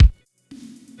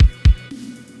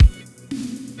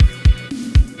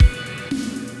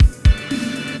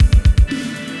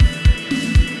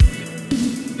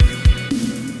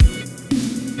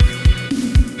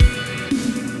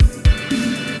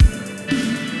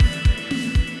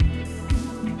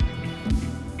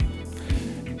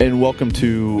And welcome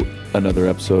to another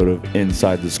episode of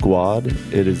Inside the Squad.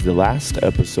 It is the last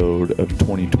episode of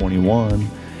 2021,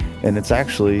 and it's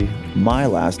actually my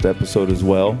last episode as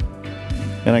well.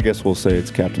 And I guess we'll say it's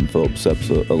Captain Phillips'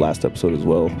 last episode as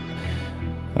well.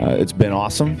 It's been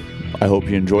awesome. I hope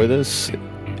you enjoy this.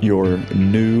 Your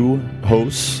new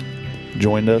hosts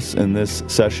joined us in this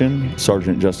session,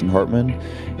 Sergeant Justin Hartman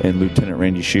and Lieutenant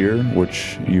Randy Shear,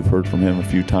 which you've heard from him a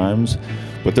few times.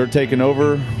 But they're taking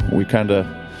over. We kind of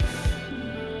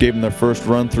gave them their first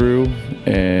run through,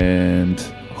 and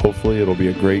hopefully it'll be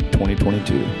a great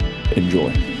 2022.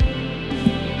 Enjoy.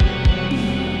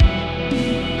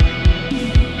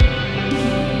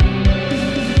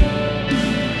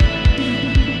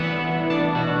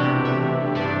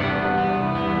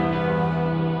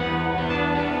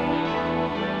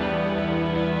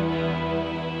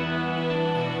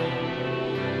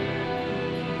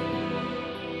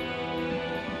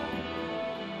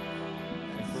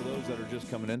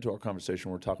 Coming into our conversation,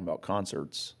 we're talking about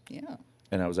concerts. Yeah.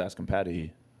 And I was asking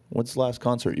Patty, what's the last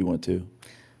concert you went to?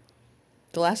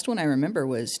 The last one I remember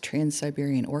was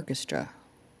Trans-Siberian Orchestra.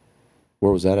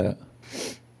 Where was that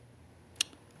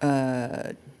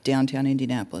at? Downtown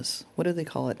Indianapolis. What do they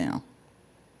call it now?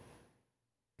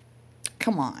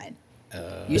 Come on.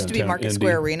 Used to be Market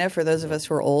Square Arena for those of us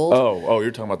who are old. Oh,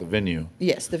 you're talking about the venue.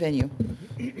 Yes, the venue.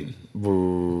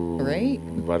 Right?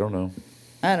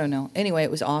 I don't know. Anyway, it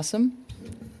was awesome.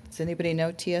 Does anybody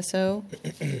know TSO?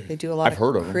 They do a lot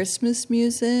of Christmas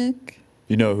music.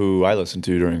 You know who I listen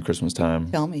to during Christmas time?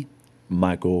 Tell me.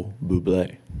 Michael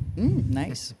Bublé.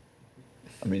 Nice.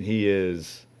 I mean, he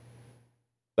is.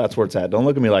 That's where it's at. Don't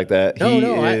look at me like that.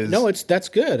 That's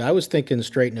good. I was thinking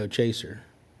Straight No Chaser.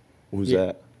 Who's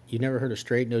that? You never heard of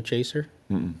Straight No Chaser?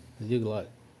 Mm-mm. They do a lot.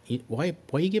 Why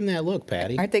are you giving that look,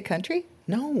 Patty? Aren't they country?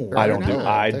 No,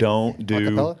 I don't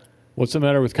do. What's the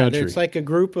matter with country? It's like a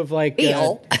group of 15.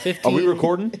 Are we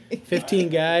recording? 15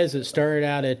 guys that started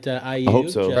out at IU. I hope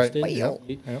so. Justin. Right. Yep.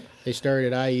 They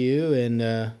started at IU, and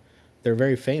they're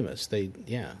very famous. I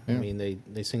mean,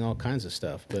 they sing all kinds of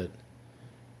stuff, but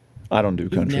I don't do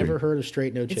country. You've never heard of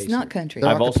Straight No Chaser? It's not country.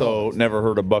 I've also never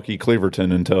heard of Bucky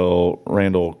Cleaverton until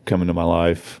Randall come into my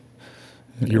life.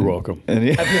 You're welcome. I've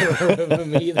never heard of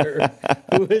him either.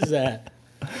 Who is that?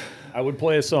 I would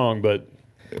play a song, but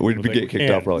we'd get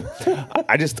kicked off probably.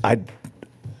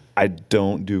 I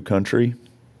don't do country.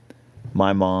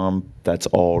 My mom, that's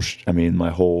all. My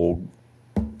whole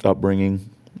upbringing,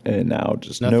 and now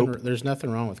just nope. There's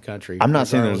nothing wrong with country. I'm not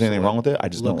saying there's anything wrong with it. I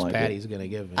just don't like Patty's it. Going to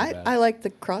give me I like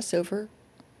the crossover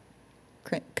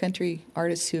country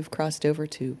artists who have crossed over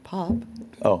to pop.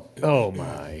 Oh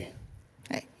my.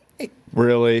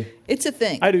 Really? It's a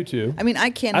thing. I do too. I mean, I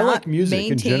cannot like music in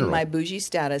maintain general. my bougie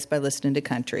status by listening to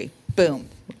country. Boom.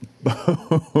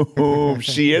 Boom.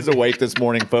 She is awake this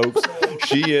morning, folks.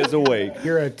 She is awake.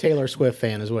 You're a Taylor Swift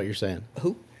fan, is what you're saying.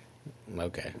 Who?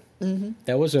 Okay. Mm-hmm.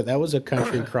 That was a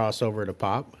country crossover to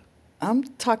pop. I'm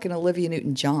talking Olivia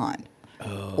Newton-John.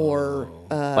 Or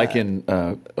like in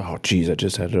I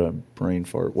just had a brain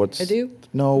fart. Xanadu?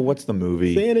 No, what's the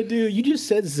movie? Xanadu. You just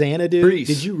said Xanadu. Grease.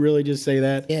 Did you really just say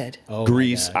that? Did. Oh,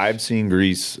 Grease. I've seen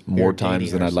Grease more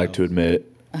times than I'd like to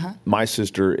admit. Uh-huh. My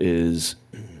sister is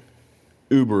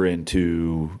uber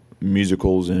into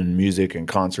musicals and music and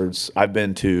concerts. I've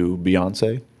been to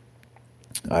Beyonce.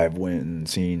 I've went and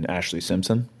seen Ashley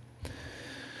Simpson.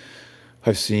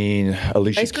 I've seen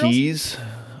Alicia Keys.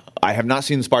 I have not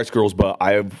seen the Spice Girls, but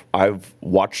I've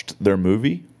watched their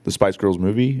movie, the Spice Girls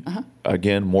movie,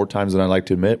 again, more times than I like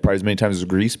to admit. Probably as many times as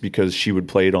Grease, because she would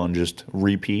play it on just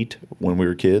repeat when we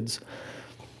were kids.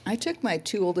 I took my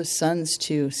two oldest sons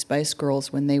to Spice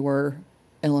Girls when they were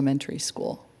elementary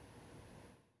school.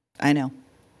 I know.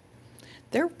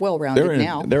 They're well-rounded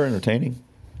now. They're entertaining.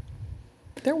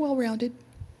 They're well-rounded.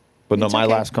 But no, my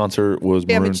last concert was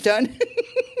Damage done.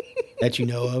 that you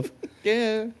know of?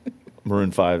 Yeah.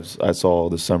 Maroon 5s I saw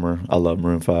this summer. I love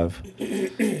Maroon 5.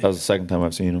 That was the second time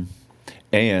I've seen them.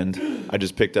 And I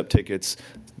just picked up tickets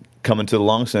coming to the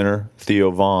Long Center. Theo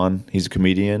Vaughn, he's a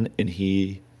comedian, and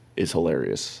he is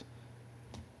hilarious.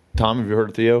 Tom, have you heard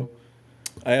of Theo?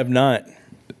 I have not.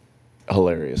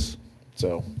 Hilarious.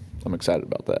 So I'm excited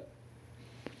about that.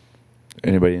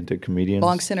 Anybody into comedians?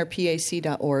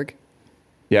 LongCenterPAC.org.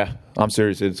 Yeah, I'm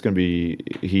serious. It's going to be,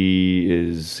 he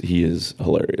is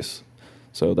hilarious.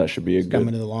 So that should be a good...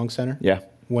 Coming to the Long Center? Yeah.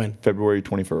 When? February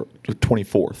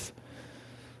 24th.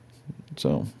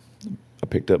 So I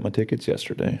picked up my tickets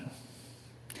yesterday.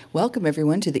 Welcome,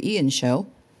 everyone, to the Ian Show.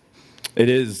 It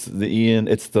is the Ian.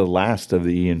 It's the last of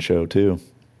the Ian Show, too.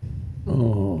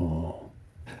 Oh.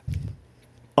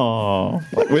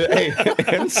 Hey,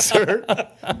 insert.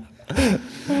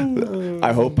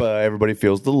 I hope everybody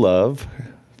feels the love.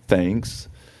 Thanks.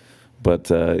 But,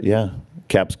 yeah,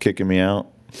 Cap's kicking me out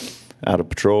of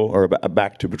patrol, or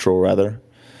back to patrol, rather.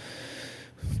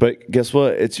 But guess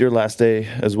what? It's your last day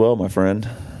as well, my friend.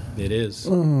 It is. So,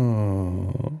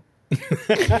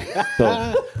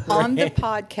 On the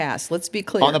podcast, let's be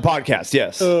clear. on the podcast,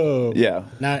 yes. Oh. Yeah.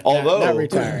 Not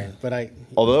retiring, but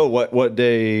Although, what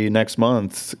day next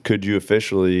month could you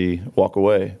officially walk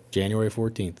away? January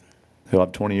 14th. He'll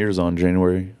have 20 years on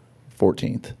January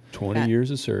 14th. 20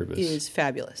 years of service. Is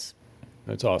fabulous.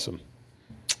 That's awesome.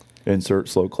 Insert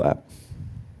slow clap.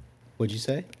 What'd you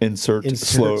say? Insert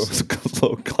Insert.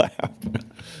 slow clap.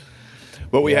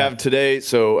 But we have today,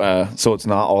 so it's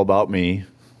not all about me,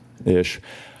 ish.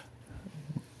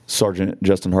 Sergeant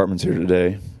Justin Hartman's here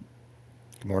today.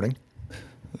 Good morning.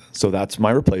 So that's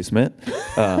my replacement.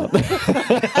 I'm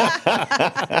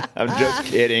just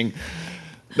kidding.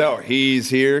 No, he's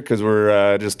here because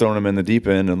we're just throwing him in the deep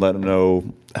end and let him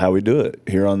know how we do it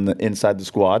here on the Inside the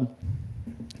Squad.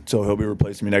 So he'll be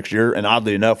replacing me next year. And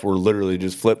oddly enough, we're literally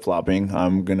just flip-flopping.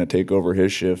 I'm going to take over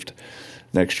his shift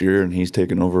next year, and he's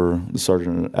taking over the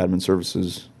Sergeant of Admin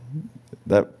Services.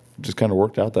 That just kind of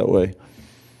worked out that way.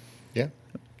 Yeah,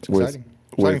 it's With- exciting.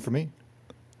 Exciting with- for me.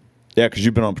 Yeah, because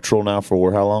you've been on patrol now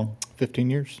for how long? 15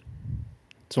 years.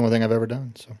 It's the only thing I've ever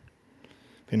done, so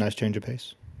be a nice change of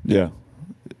pace. Yeah,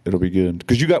 it'll be good.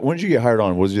 Because when did you get hired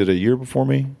on? Was it a year before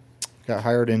me? Got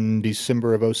hired in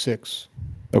December of 06.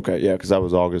 Okay, yeah, because that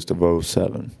was August of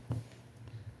 07.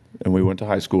 And we went to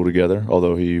high school together,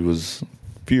 although he was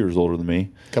a few years older than me.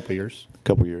 Couple years.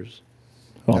 Couple years.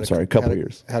 Oh, I'm sorry, couple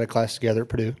years. Had a class together at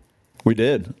Purdue. We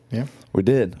did. Yeah. We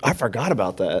did. I forgot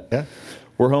about that. Yeah.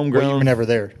 We're homegrown. Well, you were never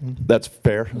there. That's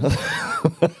fair.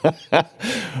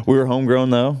 We were homegrown,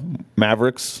 though,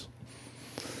 Mavericks,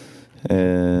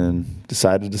 and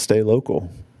decided to stay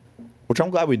local, which I'm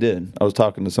glad we did. I was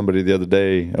talking to somebody the other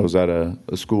day. I was at a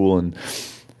school, and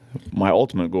my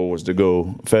ultimate goal was to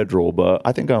go federal, but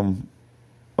I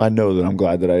know that I'm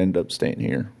glad that I ended up staying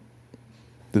here.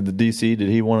 Did the DC, did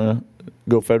he want to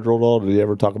go federal at all? Did he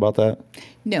ever talk about that?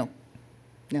 No.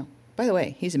 By the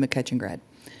way, he's a McCutcheon grad.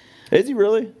 Is he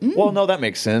really? Well, no, that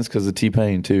makes sense because the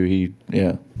T-Pain, too,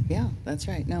 Yeah, that's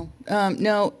right. No,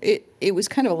 it was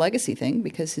kind of a legacy thing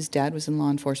because his dad was in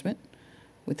law enforcement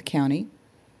with the county.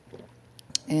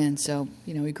 And so,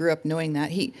 he grew up knowing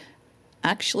that. He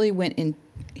actually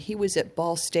he was at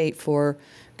Ball State for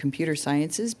computer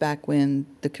sciences back when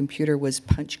the computer was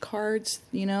punch cards,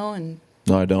 and...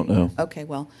 No, I don't know. Okay,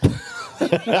 well,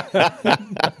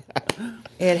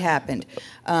 it happened.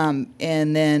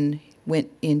 And then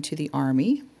went into the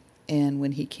Army, and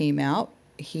when he came out,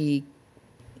 he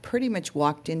pretty much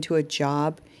walked into a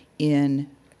job in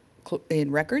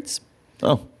records.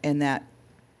 Oh. And that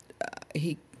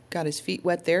he got his feet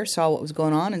wet there, saw what was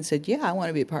going on, and said, yeah, I want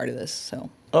to be a part of this. So.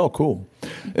 Oh, cool.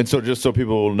 And so just so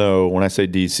people will know, when I say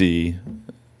DC,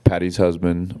 Patty's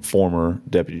husband, former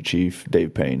Deputy Chief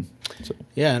Dave Payne. So.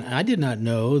 Yeah, and I did not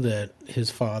know that his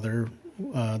father,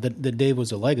 that Dave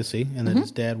was a legacy, and that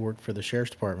his dad worked for the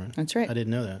Sheriff's Department. That's right. I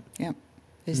didn't know that. Yeah.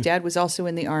 His dad was also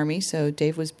in the Army, so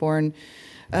Dave was born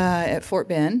at Fort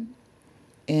Bend,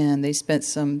 and they spent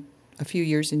a few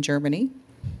years in Germany.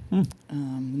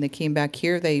 When they came back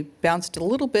here, they bounced a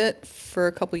little bit for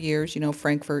a couple years,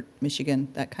 Frankfurt, Michigan,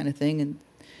 that kind of thing,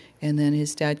 and then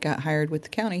his dad got hired with the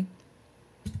county.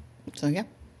 So, yeah.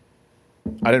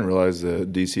 I didn't realize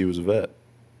that DC was a vet.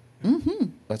 Mm-hmm.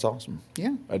 That's awesome.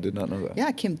 Yeah. I did not know that. Yeah,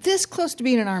 I came this close to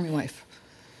being an Army wife.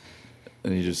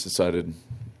 And he just decided,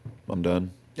 I'm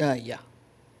done. Yeah.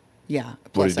 Yeah.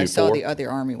 What'd Plus, he I do, saw 4? the other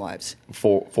Army wives.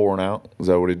 Four and out? Is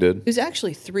that what he did? It was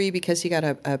actually 3 because he got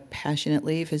a passionate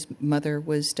leave. His mother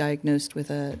was diagnosed with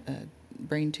a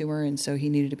brain tumor, and so he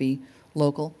needed to be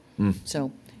local.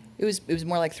 So it was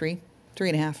more like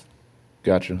 3.5.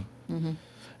 Gotcha. Mm-hmm.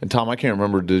 And Tom, I can't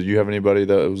remember, did you have anybody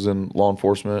that was in law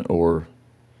enforcement or?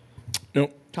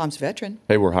 Nope. Tom's a veteran.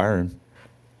 Hey, we're hiring.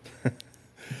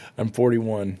 I'm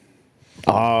 41.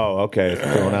 Oh, okay.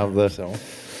 Going out of the. So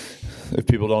If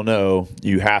people don't know,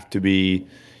 you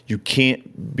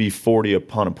can't be 40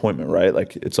 upon appointment, right?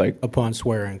 Like it's like Upon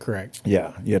swearing, correct.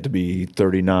 yeah, you have to be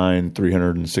 39,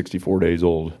 364 days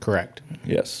old. Correct.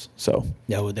 Yes. So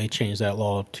Yeah, well, they changed that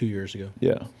law 2 years ago.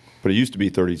 yeah, but it used to be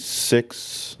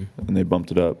 36, and they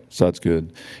bumped it up, so that's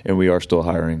good. And we are still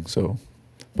hiring. So,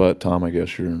 but Tom, I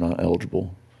guess you're not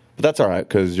eligible, but that's all right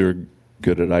because you're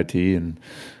good at IT, and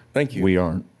thank you. we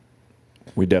aren't.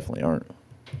 We definitely aren't.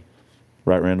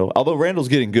 Right, Randall? Although Randall's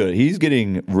getting good. He's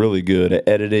getting really good at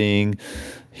editing.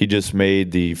 He just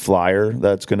made the flyer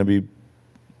that's going to be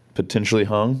potentially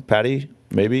hung. Patty,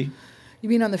 maybe? You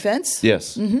mean on the fence?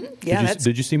 Yes. Yeah,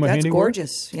 did you see my that's handiwork?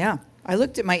 gorgeous. Yeah, I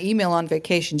looked at my email on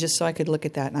vacation just so I could look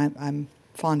at that, and I'm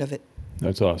fond of it.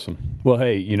 That's awesome. Well,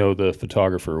 hey, the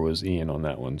photographer was Ian on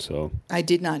that one, so. I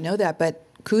did not know that, but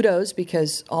kudos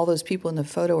because all those people in the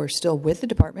photo are still with the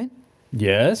department.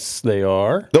 Yes, they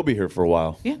are. They'll be here for a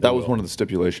while. Yeah. That was one of the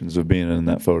stipulations of being in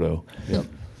that photo. Yep.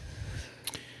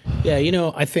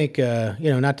 Yeah, I think,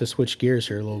 not to switch gears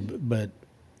here a little bit, but,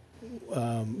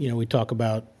 we talk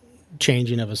about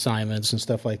changing of assignments and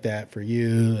stuff like that for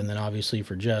you, and then obviously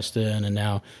for Justin, and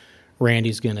now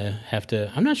Randy's going to have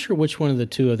to, I'm not sure which one of the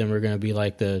two of them are going to be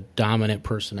like the dominant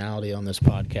personality on this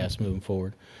podcast moving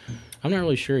forward. I'm not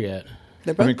really sure yet.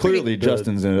 They're both Clearly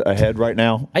Justin's ahead right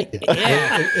now.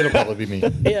 It'll probably be me.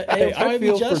 Yeah, Hey, I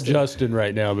feel for Justin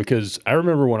right now because I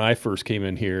remember when I first came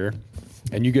in here,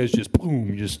 and you guys just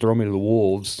you just throw me to the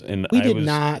wolves, and We I did was,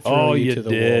 not throw you you to the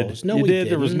did. wolves. No, you we did.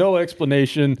 There was didn't. no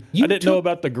explanation. You I didn't know took-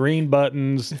 about the green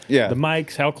buttons. Yeah. the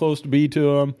mics, how close to be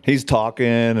to them. He's talking,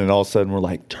 and all of a sudden we're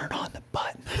like, turn on the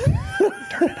button.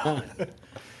 Turn it on.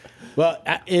 Well,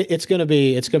 it's going to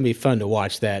be fun to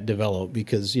watch that develop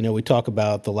because we talk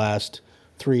about the last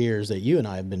 3 years that you and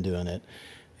I have been doing it,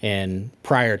 and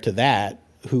prior to that,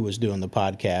 who was doing the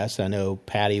podcast? I know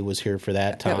Patty was here for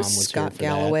that. Tom That was here Scott for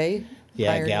Galloway. that.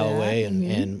 Yeah, prior to Galloway that.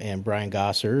 Mm-hmm. and Brian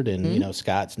Gossard, and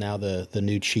Scott's now the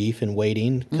new chief in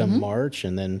waiting come March,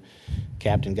 and then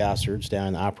Captain Gossard's down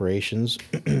in operations,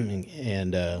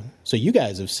 and so you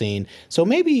guys have seen. So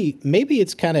maybe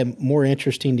it's kind of more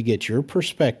interesting to get your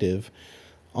perspective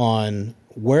on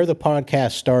where the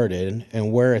podcast started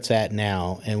and where it's at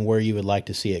now, and where you would like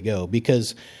to see it go,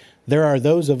 because there are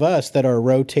those of us that are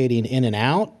rotating in and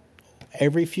out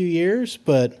every few years,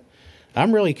 but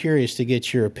I'm really curious to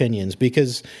get your opinions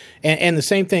because, and the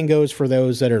same thing goes for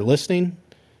those that are listening.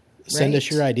 Send us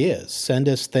Right. your ideas. Send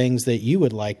us things that you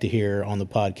would like to hear on the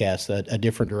podcast, a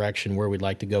different direction where we'd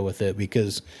like to go with it.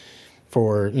 Because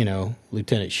for,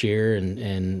 Lieutenant Shear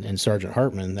and Sergeant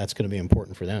Hartman, that's going to be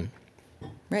important for them.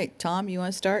 Right. Tom, you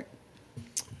want to start?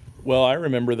 Well, I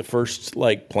remember the first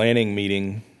planning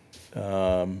meeting,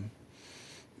 and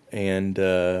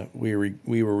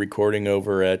we were recording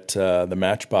over at the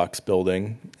Matchbox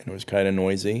building, and it was kind of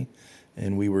noisy,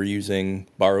 and we were using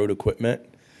borrowed equipment,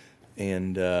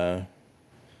 and I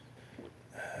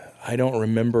don't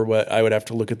remember what. I would have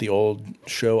to look at the old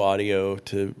show audio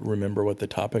to remember what the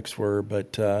topics were,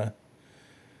 but I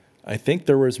think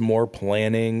there was more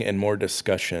planning and more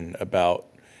discussion about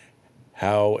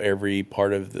how every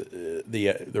part of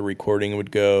the recording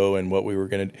would go and what we were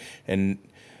going to. And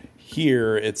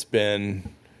here it's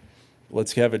been,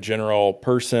 let's have a general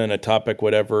person, a topic,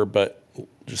 whatever, but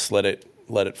just let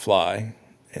it fly.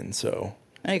 And so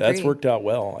I that's agree. worked out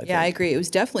well. I Yeah, I think. agree. It was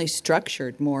definitely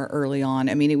structured more early on.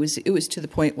 I mean, it was to the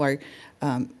point where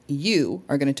you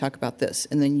are going to talk about this,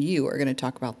 and then you are going to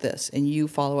talk about this, and you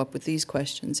follow up with these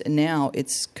questions. And now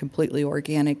it's completely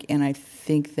organic, and I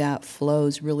think that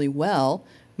flows really well.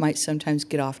 Might sometimes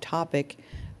get off topic,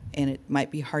 and it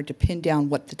might be hard to pin down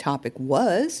what the topic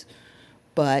was,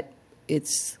 but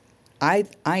I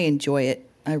enjoy it.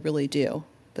 I really do,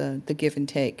 the give and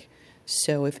take.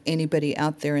 So if anybody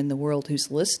out there in the world who's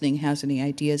listening has any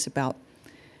ideas about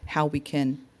how we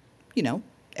can,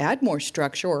 add more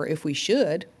structure, or if we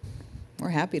should, we're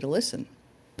happy to listen.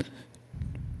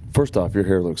 First off, your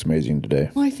hair looks amazing today.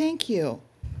 Why, thank you.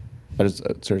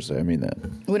 Seriously, I mean that.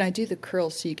 When I do the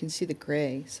curls so you can see the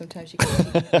gray, sometimes you can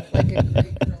see like a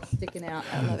gray curl sticking out.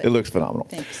 I love it. It looks phenomenal.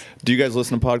 Thanks. Do you guys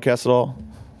listen to podcasts at all?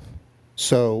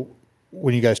 So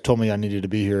when you guys told me I needed to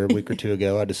be here a week or two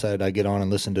ago, I decided I'd get on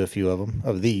and listen to a few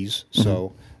of these.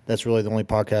 So that's really the only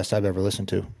podcast I've ever listened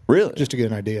to. Really? Just to get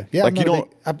an idea. Yeah, Like I'm you not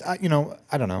a big-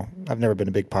 I don't know. I've never been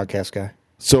a big podcast guy.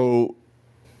 So,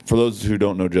 for those who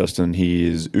don't know Justin, he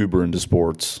is uber into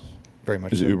sports. Very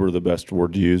much. Is so. uber the best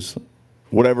word to use?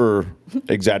 Whatever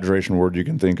exaggeration word you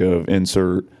can think of,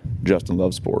 insert Justin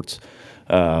loves sports.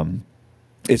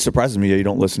 It surprises me you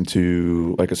don't listen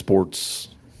to like a sports.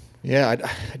 Yeah,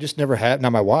 I just never have.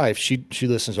 Now my wife, she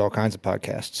listens to all kinds of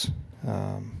podcasts,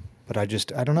 but I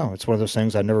don't know. It's one of those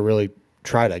things I never really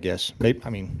tried. I guess. Maybe,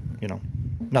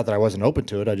 not that I wasn't open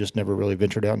to it. I just never really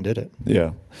ventured out and did it.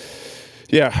 Yeah.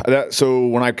 So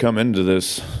when I come into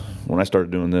this, when I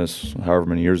started doing this, however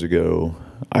many years ago,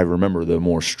 I remember the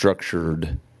more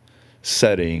structured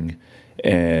setting,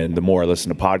 and the more I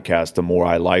listened to podcasts, the more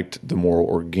I liked the more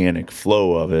organic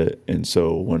flow of it. And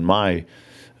so when my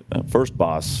first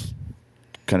boss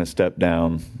kind of stepped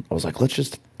down, I was like, let's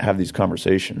just have these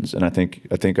conversations. And I think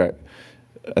it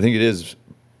is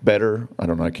better. I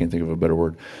don't know. I can't think of a better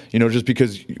word. Just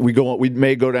because we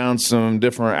may go down some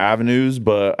different avenues,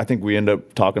 but I think we end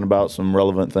up talking about some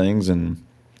relevant things and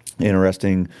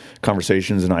interesting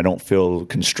conversations, and I don't feel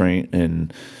constraint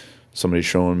and somebody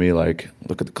showing me like,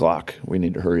 look at the clock, we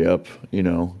need to hurry up,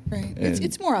 Right.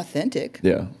 It's more authentic.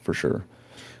 Yeah, for sure.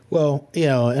 Well,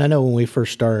 I know when we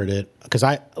first started it, because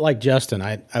I, like Justin,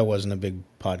 I wasn't a big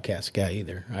podcast guy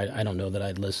either. I don't know that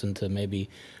I'd listened to maybe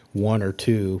one or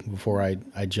two before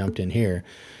I jumped in here.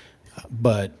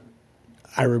 But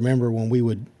I remember when we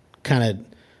would kind of,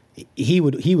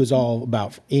 Ian was all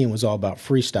about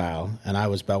freestyle, and I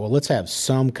was about, well, let's have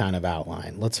some kind of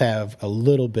outline. Let's have a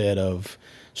little bit of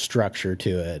structure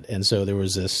to it. And so there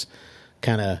was this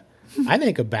kind of, I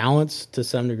think, a balance to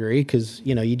some degree, because,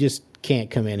 you just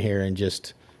can't come in here and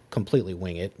just completely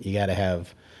wing it. You got to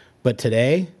have, but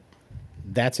today,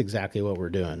 that's exactly what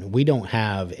we're doing. We don't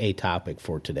have a topic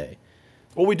for today.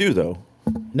 Well, we do though.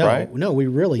 No, right? no, we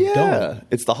really don't.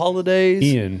 It's the holidays.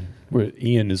 Ian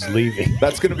is leaving.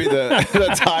 That's going to be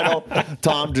the title.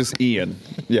 Tom, just Ian.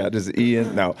 Yeah, just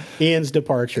Ian. No, Ian's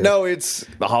departure. No, it's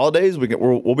the holidays.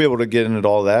 We'll be able to get into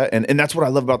all that, and that's what I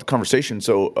love about the conversation.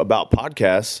 So about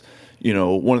podcasts,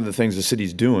 one of the things the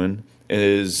city's doing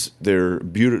is they're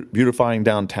beautifying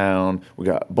downtown. We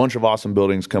got a bunch of awesome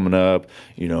buildings coming up.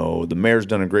 The mayor's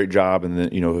done a great job, and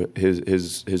then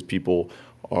his people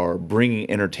are bringing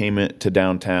entertainment to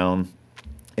downtown,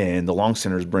 and the Long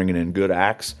Center's bringing in good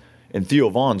acts. And Theo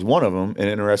Vaughn's one of them. And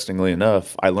interestingly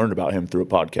enough, I learned about him through a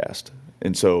podcast.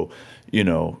 And so,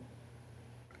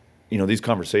 these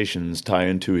conversations tie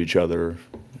into each other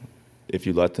if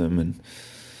you let them and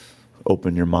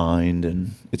open your mind,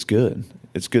 and it's good.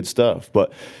 It's good stuff.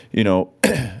 But,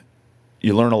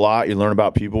 you learn a lot. You learn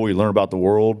about people. You learn about the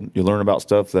world. You learn about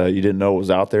stuff that you didn't know was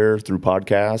out there through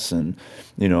podcasts. And,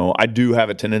 I do have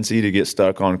a tendency to get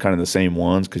stuck on kind of the same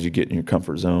ones because you get in your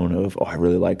comfort zone of, I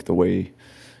really like the way,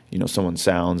 someone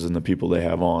sounds and the people they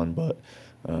have on. But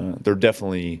they're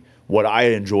definitely, what I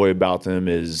enjoy about them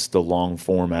is the long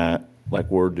format like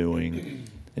we're doing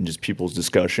and just people's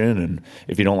discussion. And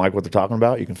if you don't like what they're talking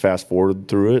about, you can fast forward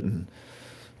through it and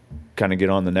kind of get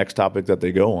on the next topic that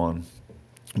they go on.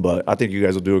 But I think you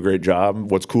guys will do a great job.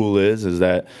 What's cool is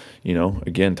that,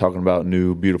 again, talking about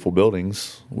new, beautiful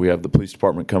buildings, we have the police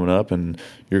department coming up, and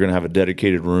you're going to have a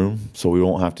dedicated room, so we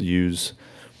won't have to use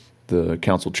the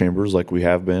council chambers like we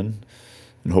have been.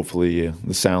 And hopefully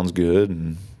the sound's good,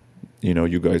 and,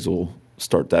 you guys will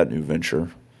start that new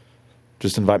venture.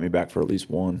 Just invite me back for at least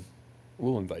one.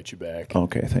 We'll invite you back.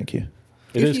 Okay, thank you.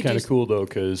 It is kind of cool, though,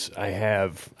 because I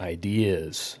have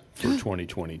ideas for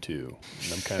 2022.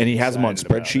 And he has them on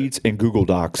spreadsheets and Google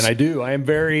Docs. And I do. I am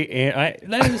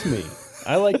that is me.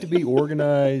 I like to be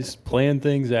organized, plan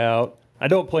things out. I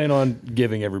don't plan on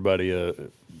giving everybody a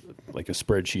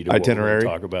spreadsheet of itinerary what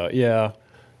we're talk about. Yeah,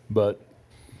 but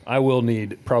I will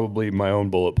need probably my own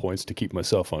bullet points to keep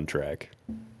myself on track.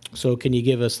 So can you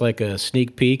give us like a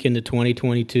sneak peek into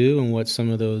 2022 and what some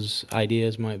of those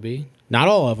ideas might be? Not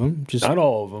all of them. Just not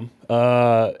all of them.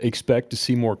 Expect to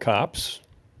see more cops.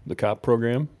 The cop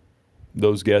program,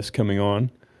 those guests coming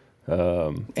on.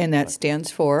 And that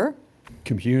stands for?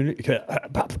 Community.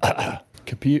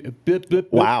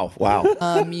 Wow.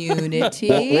 Community.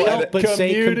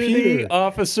 Community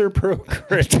officer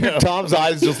program. Tom's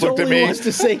eyes just looked at me. He wants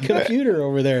to say computer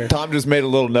over there. Tom just made a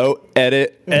little note.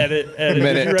 Edit. Minute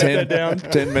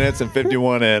 10 minutes and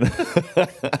 51 in.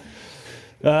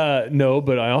 No,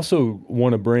 but I also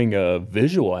want to bring a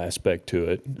visual aspect to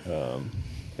it.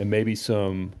 And maybe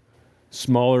some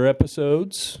smaller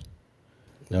episodes.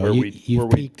 No,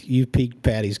 you've piqued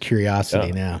Patty's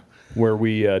curiosity now. Where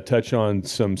we touch on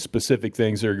some specific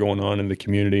things that are going on in the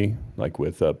community, like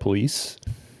with police,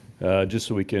 just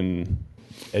so we can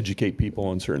educate people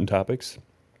on certain topics.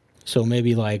 So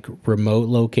maybe like remote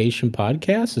location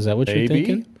podcasts? Is that what you're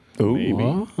thinking? Ooh. Maybe.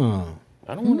 Oh.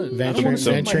 I don't want to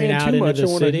venturing out into the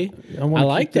city. I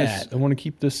like that. I want to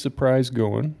keep this surprise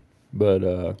going,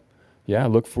 but yeah,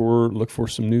 look for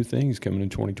some new things coming in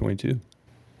 2022.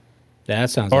 That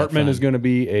sounds. Hartman is going to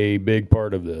be a big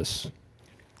part of this.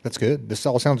 That's good. This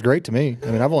all sounds great to me. I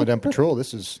mean, I've only done patrol.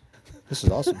 This is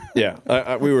awesome.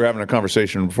 Yeah, we were having a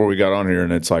conversation before we got on here,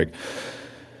 and it's like,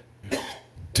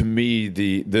 to me,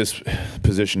 this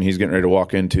position he's getting ready to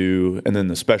walk into, and then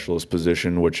the specialist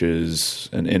position, which is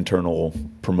an internal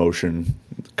promotion,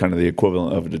 kind of the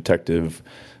equivalent of a detective,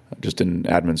 just in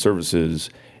admin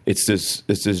services. It's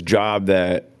this job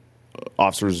that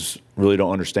officers really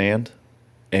don't understand,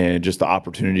 and just the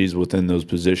opportunities within those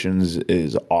positions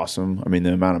is awesome. I mean,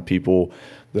 the amount of people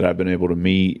that I've been able to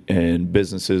meet and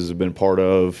businesses have been part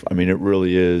of, I mean, it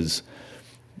really is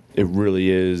it really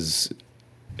is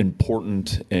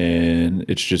important, and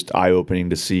it's just eye-opening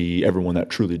to see everyone that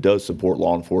truly does support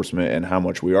law enforcement and how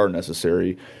much we are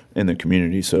necessary in the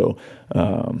community. So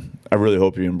I really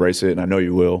hope you embrace it, and I know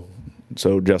you will.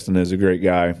 So Justin is a great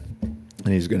guy, and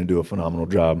he's going to do a phenomenal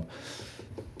job.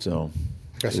 So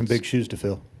Got some big shoes to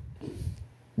fill.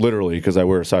 Literally, because I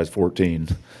wear a size 14.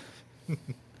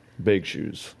 Big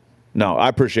shoes. No, I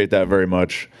appreciate that very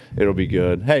much. It'll be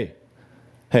good. Hey.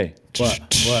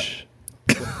 What?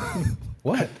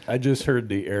 What? I just heard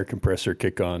the air compressor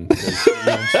kick on.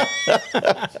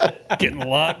 Getting a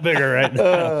lot bigger right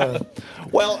now.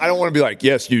 Well, I don't want to be like,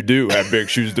 yes, you do have big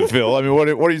shoes to fill. I mean, what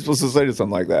are you supposed to say to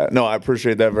something like that? No, I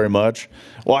appreciate that very much.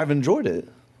 Well, I've enjoyed it.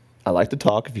 I like to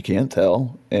talk, if you can't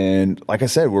tell. And like I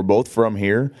said, we're both from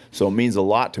here, so it means a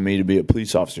lot to me to be a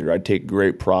police officer. I take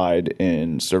great pride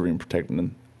in serving and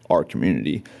protecting our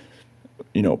community.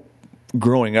 You know,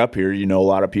 growing up here, you know a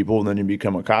lot of people, and then you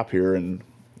become a cop here, and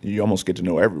you almost get to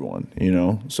know everyone, you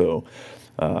know. So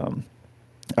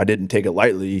I didn't take it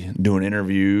lightly doing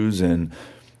interviews and,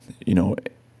 you know,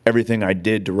 everything I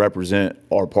did to represent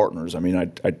our partners. I mean,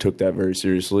 I took that very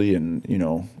seriously and, you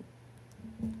know,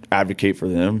 advocate for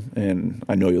them, and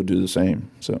I know you'll do the same.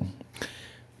 So,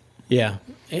 yeah.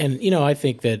 And, you know, I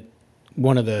think that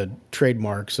one of the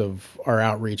trademarks of our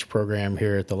outreach program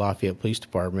here at the Lafayette Police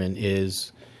Department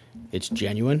is it's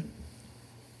genuine,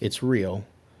 it's real.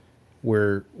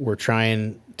 We're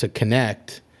trying to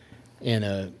connect in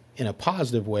a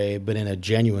positive way, but in a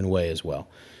genuine way as well.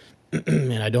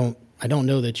 And I don't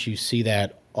know that you see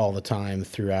that all the time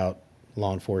throughout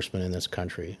law enforcement in this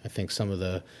country. I think some of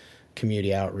the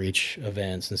community outreach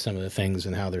events and some of the things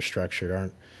and how they're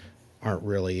structured aren't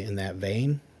really in that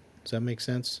vein. Does that make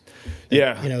sense?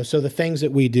 Yeah. You know, so the things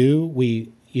that we do, we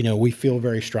feel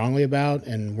very strongly about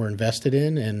and we're invested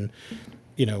in, and,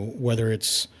 you know, whether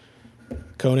it's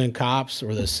Conan Cops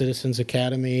or the Citizens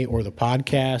Academy or the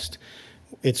podcast,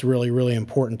 it's really, really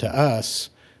important to us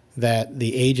that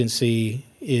the agency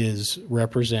is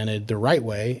represented the right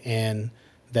way and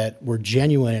that we're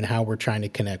genuine in how we're trying to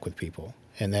connect with people,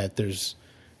 and that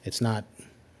it's not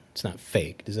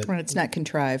fake. Does that? Right, it's not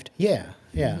contrived. Yeah.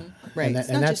 Mm-hmm. Right.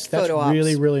 And that's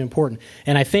really, really important.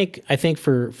 And I think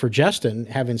for Justin,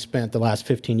 having spent the last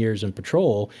 15 years in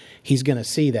patrol, he's going to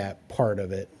see that part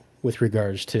of it with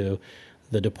regards to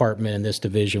the department and this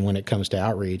division when it comes to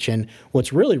outreach. And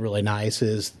what's really, really nice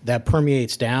is that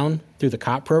permeates down through the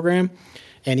COP program.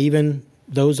 And even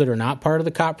those that are not part of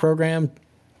the COP program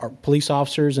are police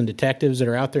officers and detectives that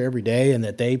are out there every day and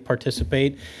that they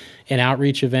participate in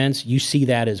outreach events. You see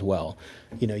that as well.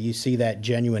 You know, you see that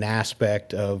genuine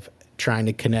aspect of trying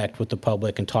to connect with the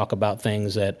public and talk about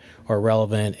things that are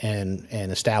relevant and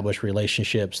establish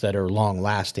relationships that are long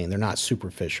lasting. They're not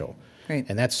superficial. Right.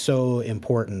 And that's so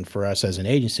important for us as an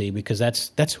agency because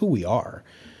that's who we are.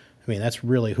 I mean, that's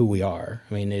really who we are.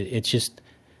 I mean, it's just,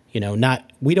 you know,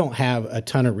 we don't have a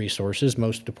ton of resources.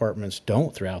 Most departments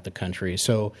don't throughout the country.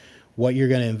 So what you're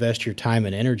going to invest your time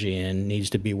and energy in needs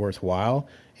to be worthwhile,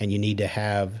 and you need to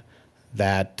have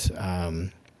that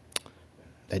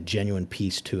that genuine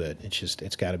piece to it.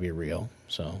 It's got to be real.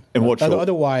 So, and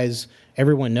otherwise,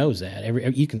 everyone knows that.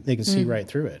 They can see right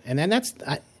through it, and then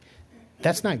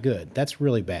that's not good. That's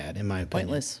really bad, in my opinion.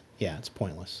 Pointless. Yeah, it's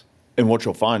pointless. And what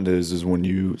you'll find is when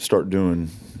you start doing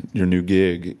your new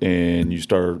gig and you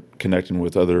start connecting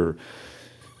with other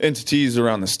entities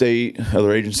around the state,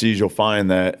 other agencies, you'll find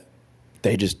that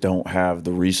they just don't have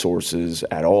the resources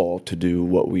at all to do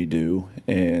what we do.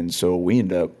 And so we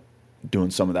end up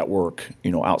doing some of that work,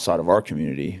 you know, outside of our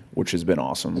community, which has been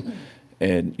awesome.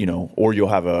 And, you know, or you'll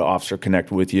have an officer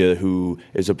connect with you who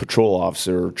is a patrol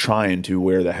officer trying to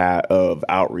wear the hat of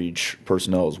outreach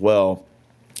personnel as well.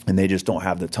 And they just don't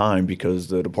have the time because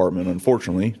the department,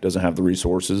 unfortunately, doesn't have the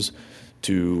resources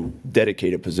to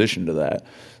dedicate a position to that.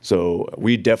 So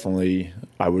we definitely,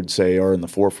 I would say, are in the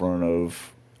forefront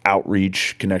of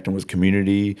outreach, connecting with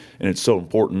community. And it's so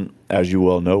important. As you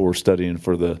well know, we're studying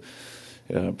for the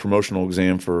promotional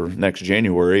exam for next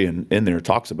January. And in there it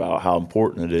talks about how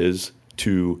important it is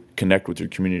to connect with your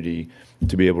community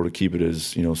to be able to keep it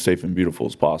as, you know, safe and beautiful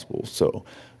as possible. So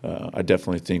I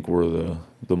definitely think we're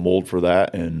the mold for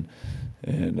that, and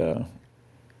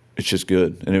it's just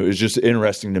good. And it was just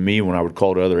interesting to me when I would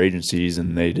call to other agencies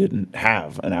and they didn't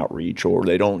have an outreach or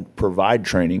they don't provide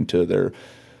training to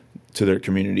their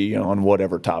community on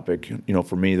whatever topic. You know,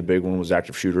 for me, the big one was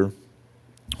active shooter.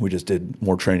 We just did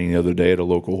more training the other day at a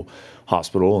local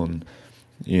hospital, and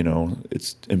you know,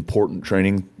 it's important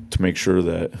training to make sure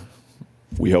that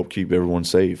we help keep everyone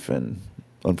safe. And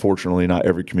unfortunately, not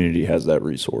every community has that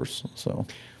resource. So,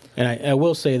 And I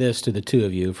will say this to the two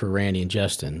of you, for Randy and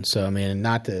Justin. So, I mean,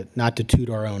 not to toot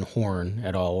our own horn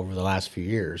at all over the last few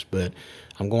years, but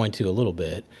I'm going to a little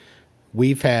bit.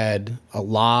 We've had a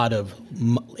lot of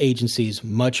agencies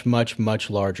much, much, much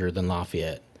larger than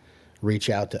Lafayette reach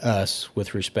out to us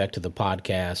with respect to the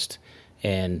podcast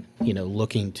and,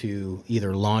 looking to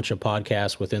either launch a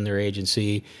podcast within their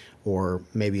agency or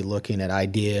maybe looking at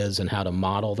ideas and how to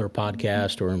model their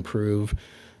podcast or improve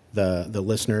the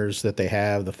listeners that they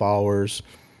have, the followers.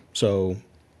 So,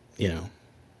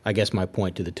 I guess my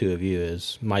point to the two of you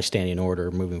is my standing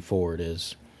order moving forward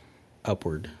is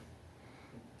upward.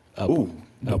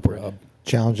 Upward.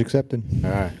 Challenge accepted.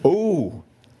 All right. Ooh,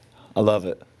 I love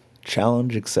it.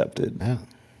 Challenge accepted. Yeah.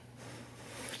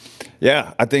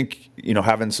 Yeah, I think,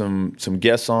 having some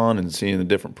guests on and seeing the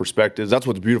different perspectives, that's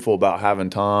what's beautiful about having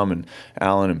Tom and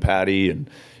Alan and Patty and,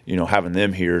 having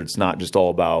them here. It's not just all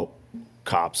about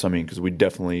cops. I mean, because we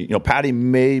definitely, Patty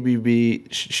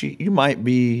you might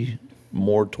be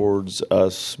more towards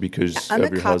us because I'm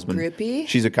of a your cop husband. groupie.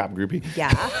 She's a cop groupie.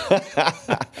 Yeah.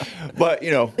 But,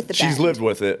 she's band. lived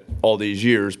with it all these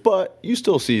years, but you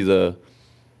still see the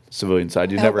civilian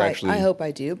side. You never actually. I hope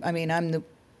I do. I mean,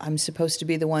 I'm supposed to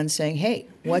be the one saying, "Hey,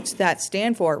 what's that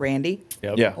stand for, Randy?"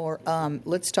 Yep. Yeah. Or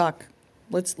let's talk.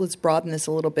 Let's broaden this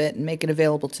a little bit and make it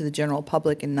available to the general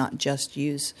public and not just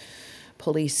use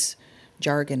police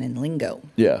jargon and lingo.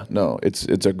 Yeah, no, it's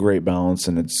a great balance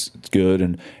and it's good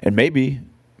and maybe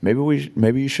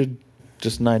you should,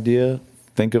 just an idea,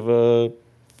 think of a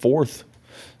fourth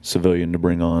civilian to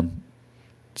bring on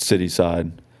city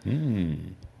side.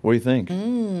 What do you think?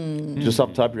 Just off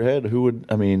the top of your head, who would?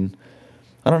 I mean,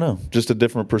 I don't know, just a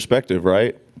different perspective,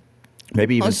 right?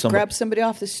 Maybe even Let's grab somebody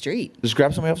off the street, just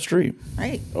grab somebody off the street.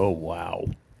 right? Oh, wow.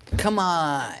 Come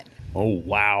on. Oh,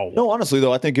 wow. No, honestly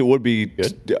though, I think it would be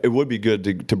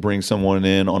good to bring someone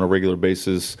in on a regular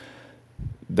basis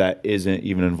that isn't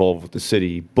even involved with the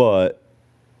city, but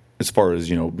as far as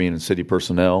being city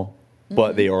personnel,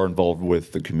 but they are involved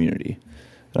with the community,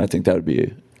 and I think that would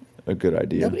be a good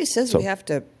idea. Nobody says we have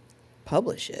to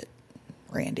publish it,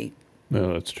 Randy.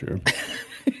 No, that's true.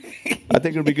 I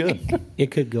think it would be good.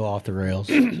 It could go off the rails.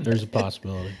 There's a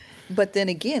possibility. But then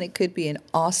again, it could be an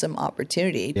awesome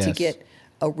opportunity to Yes. get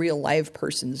a real live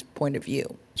person's point of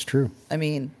view. It's true. I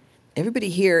mean, everybody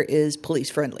here is police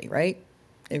friendly, right?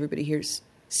 Everybody here's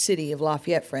City of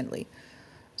Lafayette friendly.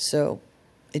 So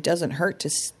it doesn't hurt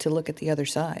to look at the other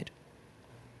side.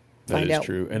 That Find is out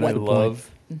true. And what I point.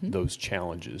 love those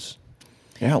challenges.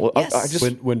 Yeah, well, Yes. I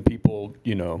just When people,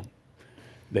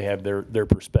 they have their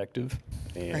perspective.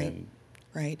 And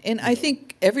Right. And I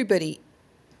think everybody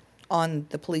on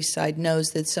the police side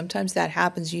knows that sometimes that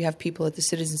happens. You have people at the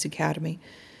Citizens Academy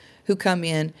who come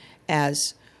in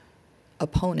as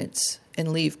opponents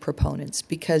and leave proponents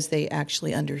because they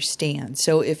actually understand.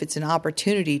 So if it's an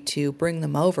opportunity to bring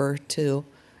them over to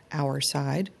our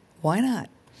side, why not?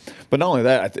 But not only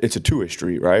that, it's a two-way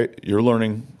street, right? They're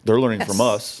learning Yes. from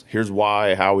us. Here's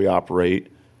why, how we operate,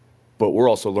 but we're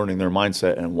also learning their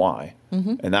mindset and why,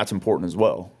 and that's important as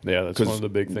well. Yeah, that's 'Cause- one of the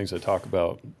big things I talk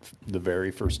about the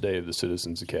very first day of the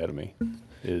Citizens Academy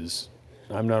is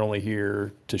I'm not only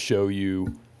here to show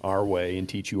you our way and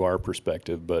teach you our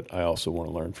perspective, but I also want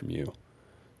to learn from you.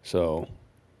 So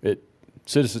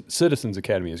Citizens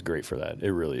Academy is great for that.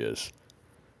 It really is.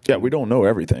 Yeah, we don't know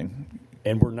everything.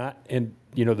 And we're not, and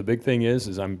the big thing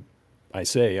is I'm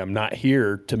not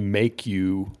here to make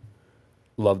you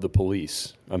love the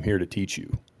police. I'm here to teach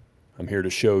you. I'm here to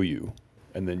show you.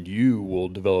 And then you will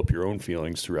develop your own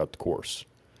feelings throughout the course.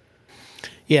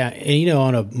 Yeah, and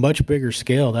on a much bigger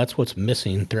scale, that's what's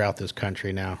missing throughout this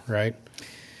country now, right?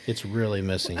 It's really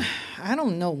missing. I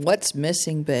don't know what's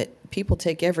missing, but people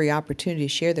take every opportunity to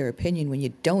share their opinion when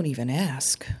you don't even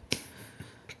ask.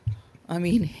 I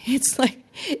mean, it's like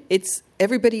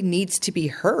everybody needs to be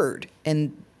heard,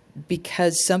 and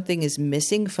because something is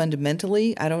missing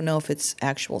fundamentally, I don't know if it's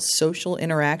actual social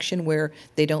interaction where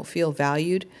they don't feel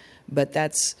valued, but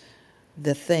that's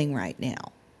the thing right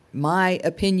now. My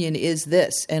opinion is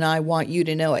this, and I want you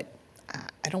to know it.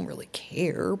 I don't really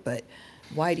care, but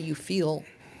why do you feel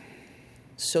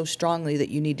so strongly that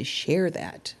you need to share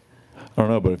that? I don't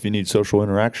know, but if you need social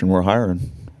interaction, we're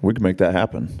hiring. We can make that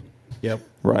happen, Yep.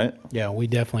 right? Yeah, we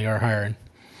definitely are hiring.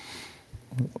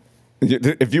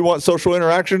 If you want social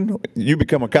interaction, you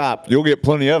become a cop. You'll get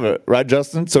plenty of it, right,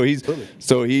 Justin? So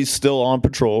he's still on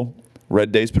patrol,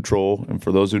 Red Days Patrol. And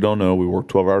for those who don't know, we work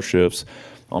 12-hour shifts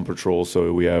on patrol.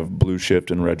 So we have blue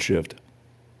shift and red shift.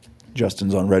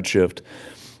 Justin's on red shift,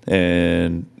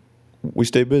 and we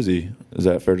stay busy. Is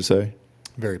that fair to say?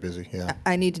 Very busy, yeah.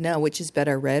 I need to know which is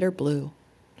better, red or blue.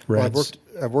 Well, Reds.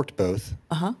 I've worked both.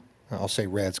 Uh-huh. I'll say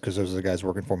Reds because those are the guys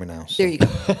working for me now. So. There you go.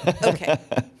 Okay.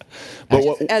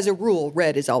 But As a rule,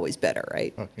 red is always better,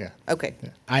 right? Oh, yeah. Okay.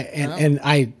 And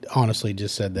I honestly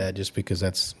just said that just because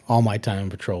that's all my time in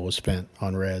patrol was spent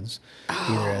on Reds,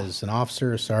 either as an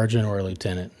officer, a sergeant, or a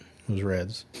lieutenant. It was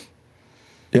Reds.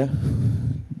 Yeah.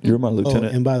 You're my Oh,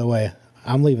 lieutenant. and by the way,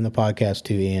 I'm leaving the podcast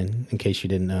too, Ian, in case you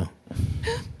didn't know.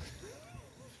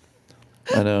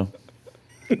 I know.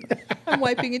 I'm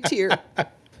wiping a tear.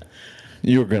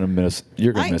 You're gonna miss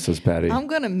us, Patty. I'm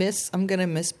gonna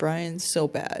miss Brian so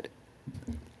bad.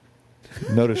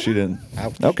 Notice she didn't.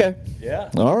 Ouch. Okay. Yeah.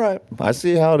 All right. I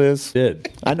see how it is. Did.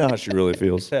 I know how she really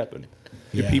feels. It's happened.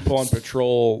 Do Yeah. people on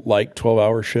patrol like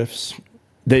 12-hour shifts?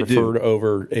 They preferred do.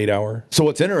 over 8-hour? So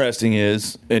what's interesting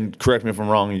is, and correct me if I'm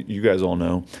wrong, you guys all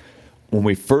know, when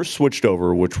we first switched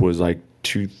over, which was like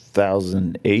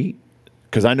 2008,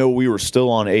 because I know we were still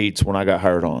on 8s when I got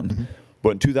hired on. Mm-hmm.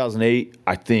 But in 2008,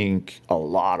 I think a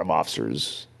lot of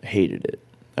officers hated it.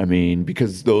 I mean,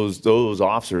 because those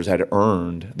officers had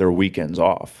earned their weekends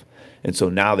off. And so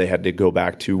now they had to go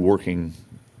back to working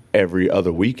every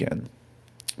other weekend.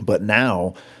 But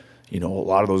now, a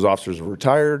lot of those officers are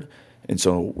retired. And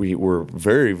so we were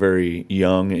very, very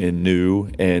young and new.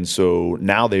 And so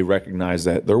now they recognize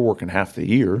that they're working half the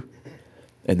year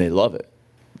and they love it.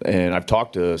 And I've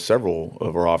talked to several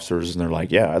of our officers, and they're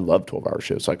like, yeah, I love 12-hour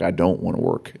shifts. Like, I don't want to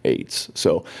work 8s.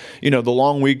 So, the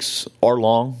long weeks are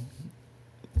long,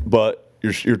 but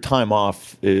your time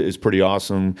off is pretty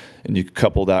awesome. And you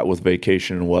couple that with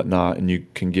vacation and whatnot, and you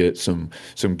can get some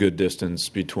good distance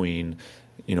between,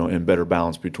 and better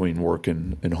balance between work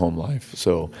and home life.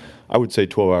 So I would say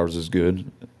 12 hours is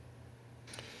good.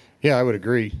 Yeah, I would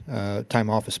agree. Time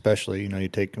off especially. You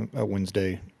take a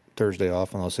Wednesday, Thursday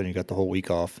off, and all of a sudden you got the whole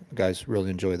week off. Guys really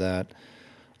enjoy that.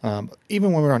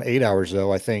 Even when we're on 8 hours,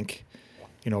 though, I think,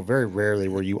 very rarely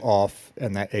were you off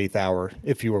in that 8th hour.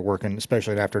 If you were working,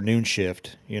 especially an afternoon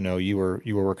shift, you were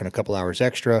working a couple hours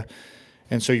extra,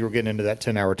 and so you were getting into that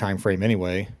 10-hour time frame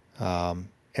anyway.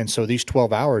 And so these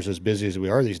 12 hours, as busy as we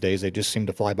are these days, they just seem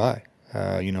to fly by.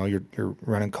 You're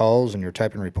running calls and you're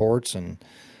typing reports, and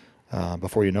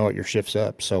before you know it, your shift's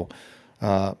up. So,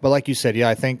 but like you said, yeah,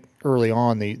 I think early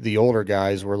on the older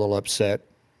guys were a little upset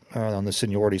on the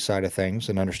seniority side of things,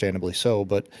 and understandably so.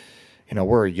 But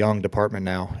we're a young department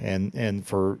now, and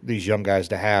for these young guys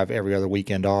to have every other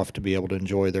weekend off to be able to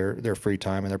enjoy their free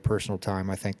time and their personal time,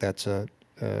 I think that's a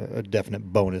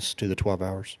definite bonus to the 12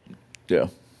 hours. Yeah.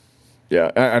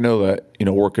 Yeah, I know that,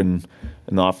 working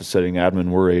in the office setting admin,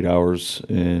 we're 8 hours,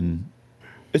 and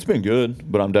it's been good,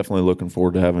 but I'm definitely looking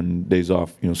forward to having days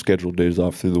off, scheduled days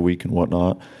off through the week and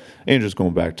whatnot, and just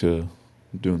going back to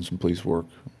doing some police work.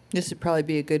 This would probably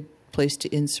be a good place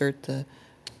to insert the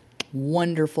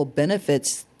wonderful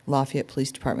benefits Lafayette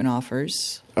Police Department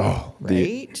offers. Oh,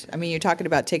 right? I mean, you're talking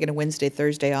about taking a Wednesday,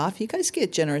 Thursday off. You guys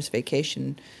get generous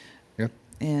vacation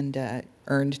and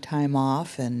earned time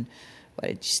off, and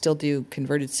you still do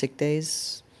converted sick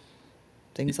days,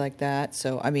 things like that.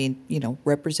 So, I mean,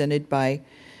 represented by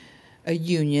a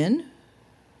union.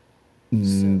 We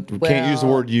can't use the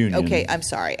word union. Okay, I'm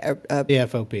sorry. The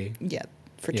FOP. Yeah,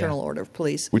 Fraternal Order of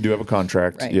Police. We do have a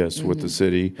contract, Right. yes, with the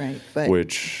city, Right, but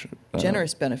which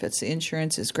generous benefits. The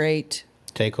insurance is great.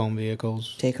 Take-home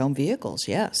vehicles. Take-home vehicles,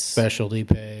 yes. Specialty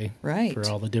pay. Right. For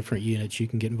all the different units you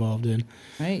can get involved in.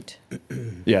 Right.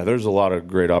 yeah, there's a lot of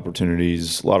great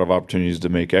opportunities, to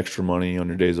make extra money on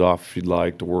your days off if you'd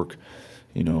like to work,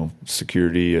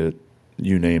 security at,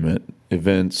 you name it,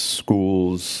 events,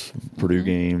 schools, Purdue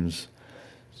games.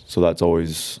 So that's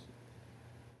always,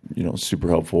 super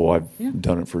helpful. I've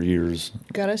done it for years.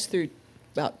 Got us through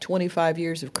about 25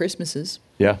 years of Christmases,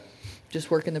 Yeah,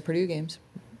 just working the Purdue games.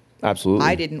 absolutely.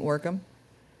 I didn't work them,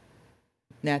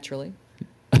 naturally.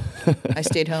 I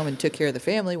stayed home and took care of the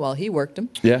family while he worked them.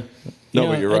 Yeah. No,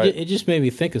 but you're right. It just made me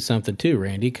think of something too,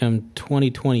 Randy. Come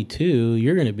 2022,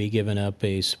 you're going to be giving up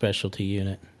a specialty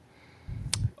unit.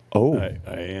 Oh, I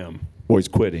am. well, he's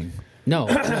quitting. No,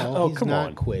 he's come not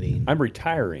on. quitting. I'm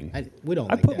retaring. We don't.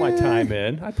 I like put that. my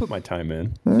time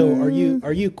in. So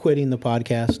are you quitting the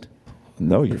podcast?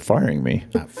 No, you're firing me.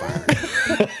 Not fired.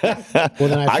 Well,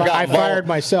 then I fired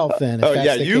myself. Then. If Oh, that's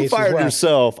yeah, the you case as fired well.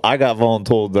 yourself. I got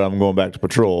voluntold that I'm going back to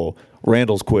patrol.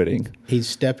 Randall's quitting. He's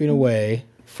stepping away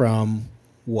from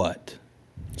what?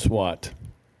 SWAT.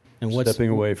 And what's Stepping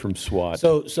away from SWAT.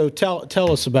 So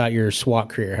tell us about your SWAT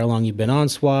career. How long you've been on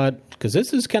SWAT? Because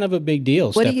this is kind of a big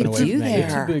deal. What do stepping you away do from that. there?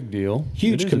 It's a big deal.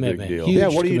 Huge It is commitment. A big deal. Huge Yeah,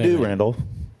 what do you do, commitment. Randall?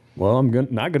 Well, I'm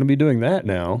not going to be doing that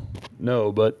now.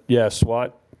 No, but yeah,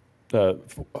 SWAT.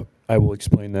 I will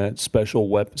explain that.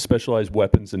 Specialized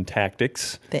weapons and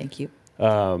tactics. Thank you.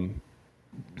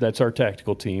 That's our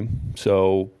tactical team.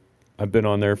 So I've been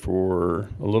on there for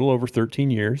a little over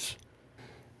 13 years,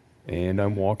 and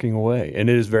I'm walking away. And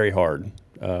it is very hard.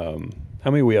 How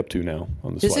many are we up to now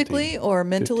on the SWAT Physically team? or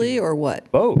mentally 15. or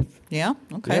what? Both. Yeah.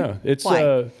 Okay. Yeah, it's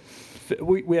Why?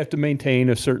 we have to maintain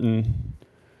a certain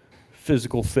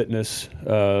physical fitness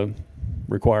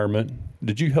requirement.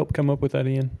 Did you help come up with that,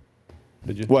 Ian?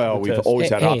 Did you? Well, the we've test? always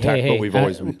had OPTAC, but we've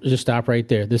always. Just stop right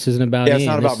there. This isn't about Yeah, it's Ian.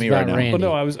 not about This me is right now. Randy.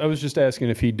 Well, no, I was just asking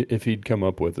if he'd come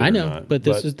up with it. I or know, not. but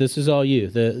this is all you.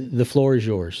 The floor is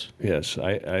yours. Yes,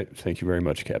 I thank you very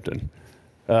much, Captain.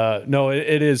 No,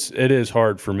 it is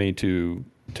hard for me to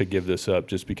give this up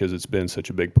just because it's been such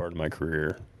a big part of my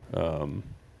career. I'm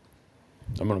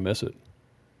going to miss it.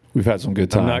 We've had some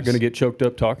good times. I'm not going to get choked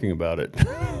up talking about it.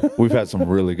 We've had some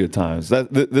really good times.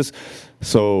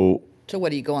 So So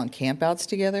what, do you go on campouts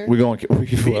together? we go on.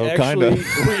 Well, kind of.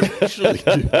 We actually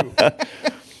do.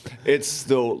 It's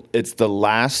the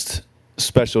last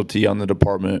specialty on the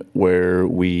department where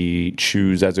we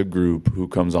choose as a group who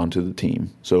comes onto the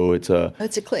team. So it's a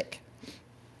It's a clique.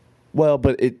 well,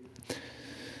 but it.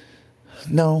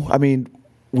 No, I mean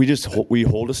we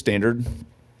hold a standard.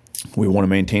 We want to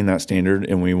maintain that standard,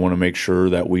 and we want to make sure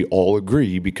that we all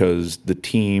agree because the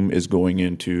team is going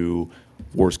into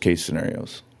worst case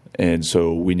scenarios. And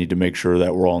so we need to make sure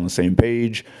that we're all on the same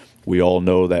page. We all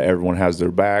know that everyone has their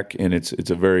back, and it's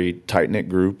a very tight-knit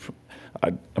group.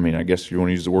 I mean, I guess you want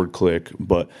to use the word clique,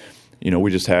 but,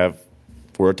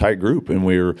 we're a tight group, and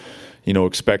we're,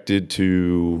 expected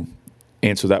to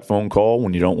answer that phone call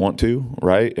when you don't want to,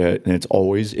 right? And it's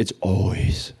always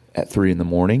at 3 a.m,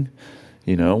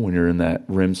 when you're in that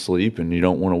REM sleep and you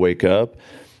don't want to wake up.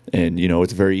 And,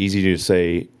 it's very easy to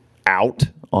say out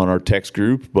on our text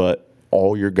group, but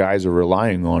all your guys are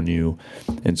relying on you.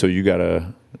 And so you got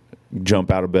to jump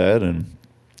out of bed and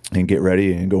get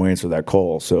ready and go answer that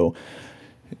call. So,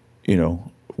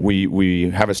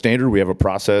 we have a standard. We have a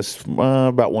process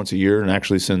about once a year. And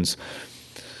actually, since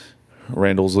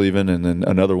Randall's leaving and then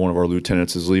another one of our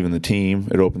lieutenants is leaving the team,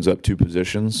 it opens up 2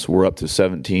 positions. We're up to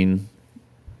 17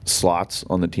 slots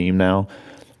on the team now,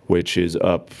 which is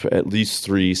up at least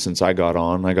 3 since I got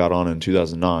on. I got on in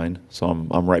 2009, so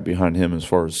I'm right behind him as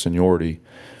far as seniority.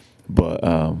 But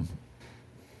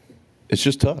it's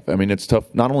just tough. I mean, it's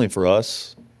tough not only for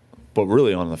us, but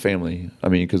really on the family. I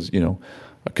mean, because,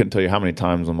 I couldn't tell you how many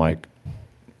times I'm like,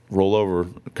 roll over,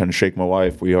 kind of shake my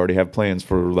wife. We already have plans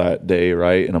for that day,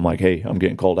 right? And I'm like, hey, I'm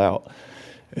getting called out.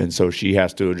 And so she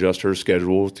has to adjust her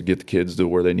schedule to get the kids to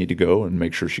where they need to go and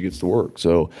make sure she gets to work.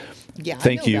 So Yeah,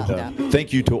 thank you.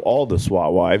 Thank you to all the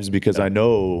SWAT wives, because I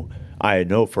know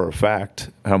for a fact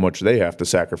how much they have to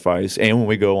sacrifice. And when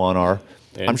we go on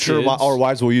I'm sure our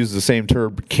wives will use the same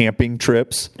term, camping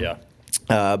trips. Yeah.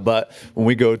 But when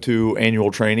we go to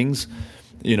annual trainings,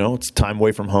 it's time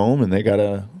away from home,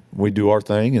 and we do our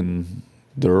thing, and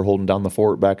they're holding down the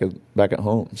fort back at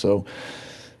home. So.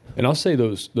 And I'll say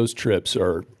those trips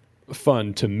are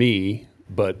fun to me,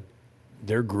 but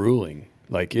they're grueling.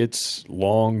 Like, it's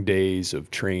long days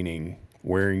of training,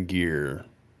 wearing gear,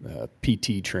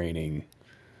 PT training,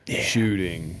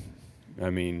 shooting. I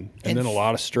mean, and then a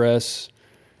lot of stress.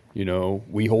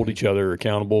 We hold each other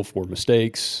accountable for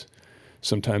mistakes.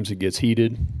 Sometimes it gets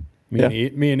heated.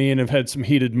 Me and Ian have had some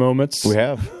heated moments. We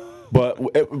have. But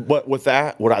with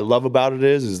that, what I love about it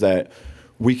is that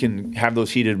we can have those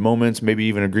heated moments, maybe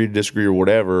even agree to disagree or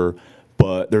whatever,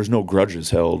 but there's no grudges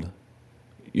held.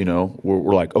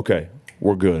 We're like, okay,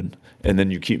 we're good. And then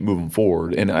you keep moving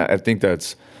forward. And I think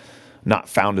that's not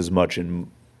found as much in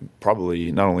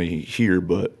probably not only here,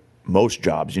 but most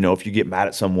jobs. If you get mad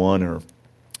at someone or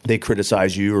they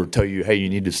criticize you or tell you, hey, you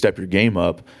need to step your game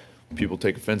up, people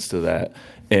take offense to that.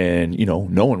 And,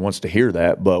 no one wants to hear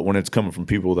that. But when it's coming from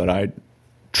people that I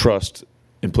trust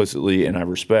implicitly and I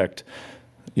respect,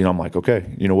 I'm like, okay,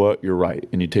 you know what? You're right.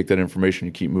 And you take that information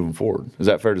and keep moving forward. Is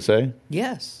that fair to say?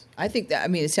 Yes. I think that,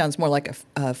 it sounds more like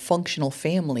a functional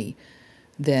family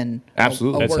than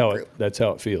absolutely. a work group. That's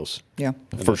how it feels. Yeah.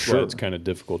 And for that's sure. why it's kind of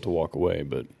difficult to walk away,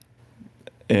 but.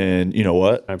 And you know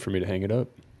what? Time for me to hang it up.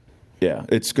 Yeah,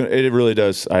 it really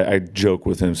does. I joke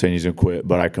with him saying he's going to quit,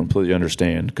 but I completely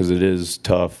understand because it is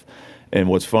tough. And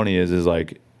what's funny is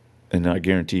like, and I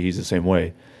guarantee he's the same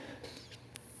way.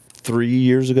 3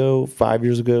 years ago, 5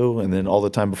 years ago, and then all the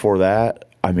time before that,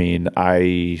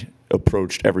 I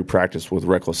approached every practice with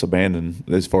reckless abandon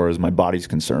as far as my body's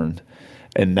concerned.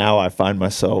 And now I find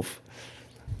myself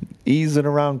easing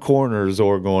around corners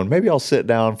or going, maybe I'll sit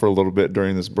down for a little bit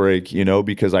during this break,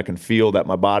 because I can feel that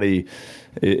my body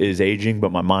is aging,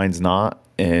 but my mind's not.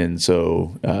 And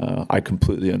so I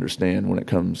completely understand when it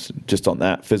comes just on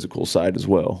that physical side as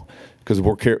well, because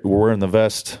we're wearing the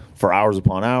vest for hours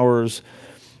upon hours,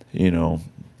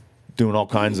 doing all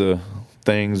kinds of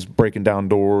things, breaking down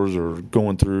doors or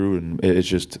going through, and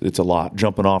it's a lot,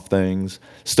 jumping off things,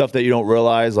 stuff that you don't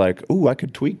realize, like, ooh, I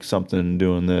could tweak something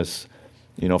doing this.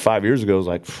 5 years ago, it was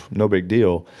like, no big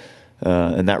deal.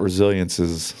 And that resilience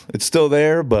it's still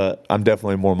there, but I'm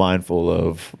definitely more mindful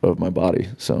of my body.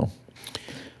 So.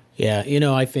 Yeah,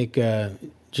 I think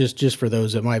just for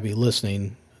those that might be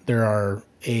listening, there are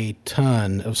a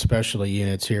ton of specialty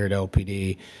units here at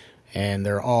LPD, and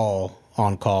they're all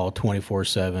on call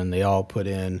 24/7. They all put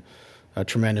in a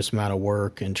tremendous amount of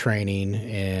work and training,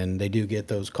 and they do get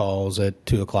those calls at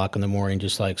 2 o'clock in the morning,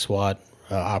 just like SWAT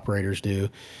operators do.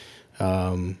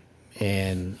 And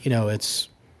it's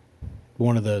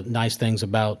one of the nice things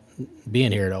about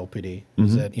being here at LPD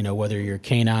is that, whether you're a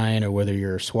canine or whether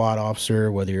you're a SWAT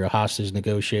officer, whether you're a hostage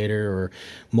negotiator or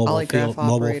mobile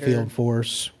field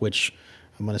force, which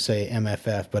I'm going to say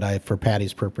MFF, but for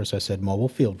Patty's purpose, I said mobile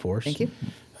field force. Thank you.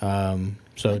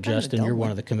 So Justin, you're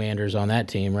one of the commanders on that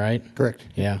team, right? Correct.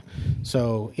 Yeah.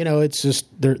 So, it's just,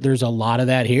 there's a lot of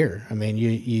that here. I mean,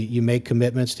 you make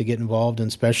commitments to get involved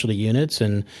in specialty units,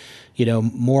 and,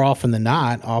 more often than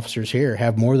not, officers here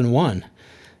have more than one.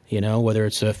 Whether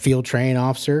it's a field training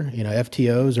officer,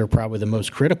 FTOs are probably the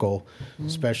most critical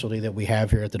specialty that we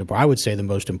have here at the department. I would say the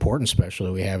most important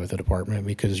specialty we have at the department,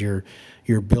 because you're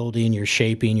building, you're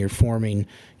shaping, you're forming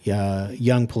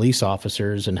young police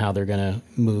officers and how they're going to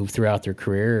move throughout their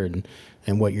career,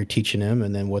 and what you're teaching them,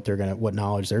 and then what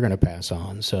knowledge they're going to pass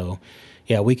on. So,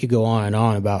 yeah, we could go on and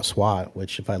on about SWAT,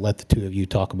 which if I let the two of you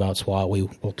talk about SWAT, we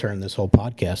will turn this whole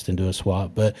podcast into a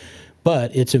SWAT.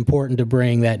 But it's important to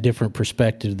bring that different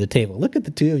perspective to the table. Look at the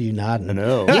two of you nodding. I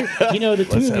know. The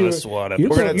two of you. SWAT You're,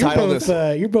 We're going to title this.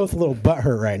 You're both a little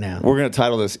butthurt right now. We're going to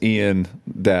title this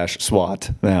Ian-SWAT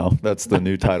now. That's the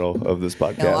new title of this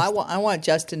podcast. No, I want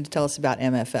Justin to tell us about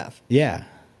MFF. Yeah.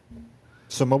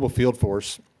 So Mobile Field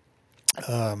Force,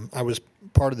 I was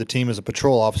part of the team as a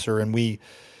patrol officer, and we,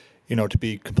 to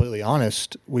be completely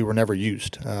honest, we were never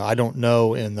used. I don't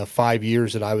know, in the 5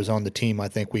 years that I was on the team, I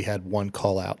think we had one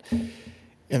call out.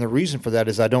 And the reason for that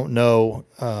is I don't know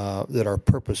that our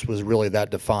purpose was really that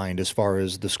defined as far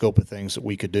as the scope of things that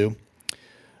we could do.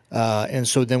 And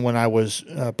so then when I was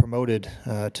promoted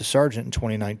to sergeant in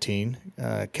 2019,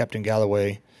 Captain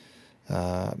Galloway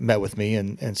met with me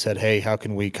and said, hey, how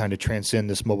can we kind of transcend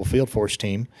this Mobile Field Force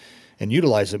team and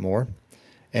utilize it more?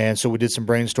 And so we did some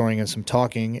brainstorming and some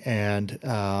talking, and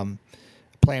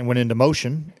plan went into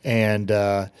motion. And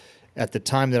at the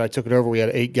time that I took it over, we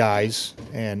had 8 guys,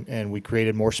 and we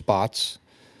created more spots.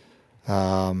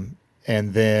 And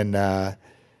then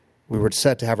we were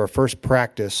set to have our first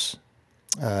practice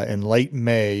in late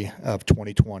May of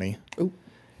 2020. Ooh.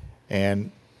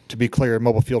 And to be clear,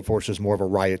 Mobile Field Force is more of a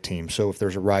riot team. So if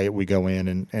there's a riot, we go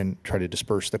in and try to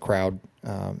disperse the crowd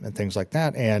and things like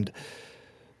that. And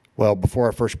well, before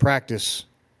our first practice,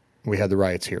 we had the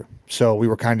riots here. So we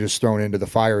were kind of just thrown into the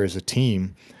fire as a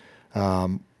team.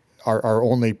 Our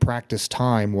only practice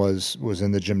time was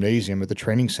in the gymnasium at the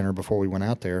training center before we went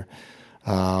out there.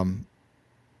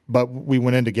 But we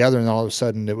went in together, and all of a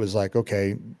sudden it was like,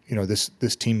 okay,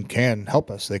 this team can help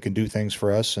us. They can do things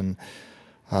for us. And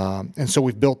so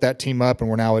we've built that team up, and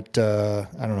we're now at,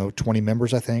 20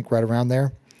 members, I think, right around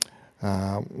there.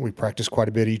 We practice quite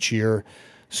a bit each year.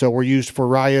 So we're used for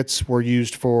riots. We're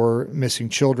used for missing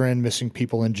children, missing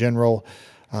people in general.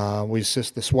 We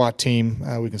assist the SWAT team.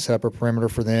 We can set up a perimeter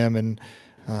for them and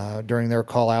during their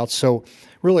call-outs. So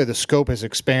really the scope has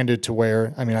expanded to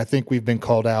where, I think we've been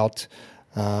called out,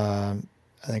 I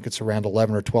think it's around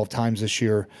 11 or 12 times this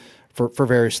year for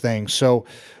various things. So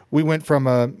we went from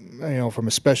a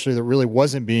specialty that really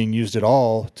wasn't being used at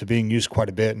all to being used quite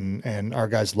a bit, and our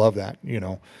guys love that,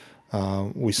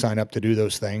 we sign up to do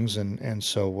those things, and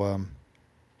so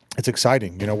it's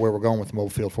exciting, where we're going with the Mobile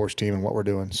Field Force team and what we're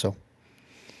doing. So,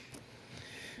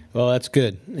 well, that's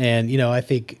good. And I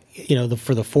think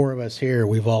for the 4 of us here,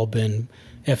 we've all been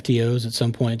FTOs at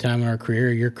some point in time in our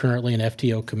career. You're currently an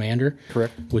FTO commander,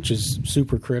 correct? Which is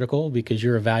super critical because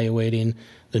you're evaluating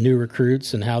the new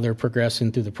recruits and how they're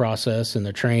progressing through the process and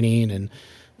their training, and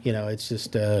it's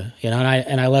just and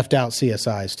I left out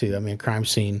CSIs too. Crime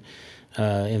scene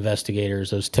investigators,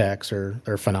 those techs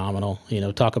are phenomenal.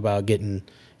 Talk about getting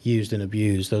used and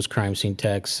abused. Those crime scene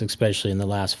techs, especially in the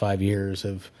last 5 years,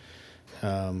 have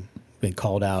been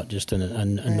called out just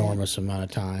an enormous amount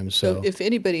of times. So if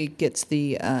anybody gets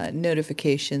the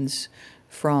notifications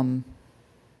from,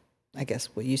 I guess,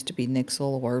 what used to be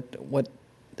Nixle, or what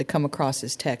that come across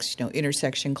as text,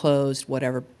 intersection closed,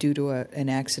 whatever, due to an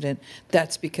accident.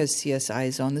 That's because CSI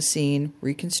is on the scene,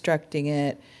 reconstructing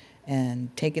it,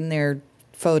 and taking their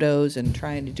photos and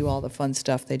trying to do all the fun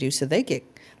stuff they do. So they get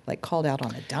called out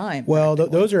on a dime. Well,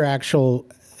 those are actual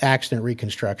accident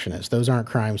reconstructionists. Those aren't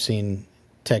crime scene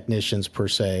technicians per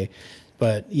se.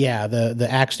 But yeah, the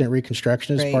accident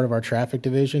reconstructionist Right. part of our traffic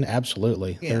division,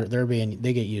 absolutely. Yeah.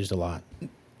 They get used a lot.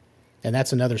 And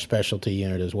that's another specialty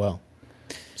unit as well.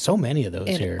 So many of those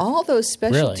And here. all those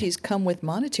specialties come with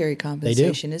monetary They do.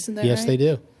 compensation, isn't that yes, right? they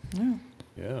do.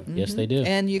 Yeah. Yes, they do.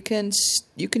 And you can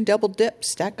double dip,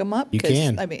 stack them up. You 'cause,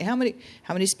 can. I mean, how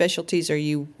many specialties are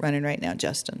you running right now,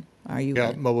 Justin? Are you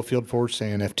Yeah, mobile field force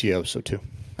and FTO, so 2.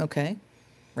 okay?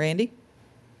 Randy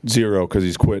 0 because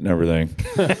he's quitting everything.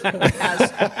 currently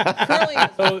has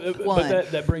But one.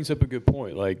 that brings up a good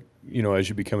point. As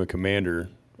you become a commander,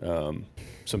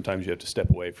 sometimes you have to step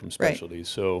away from specialties.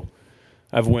 So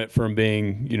I've went from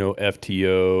being,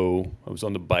 FTO, I was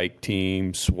on the bike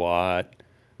team, SWAT.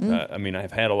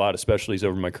 I've had a lot of specialties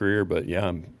over my career, but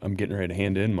yeah, I'm getting ready to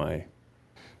hand in my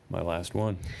last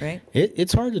one. Right.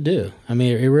 It's hard to do. I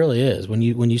mean, it really is. When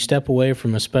you step away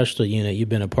from a specialty unit you've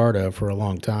been a part of for a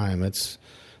long time, that's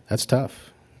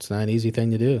tough. It's not an easy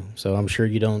thing to do. So I'm sure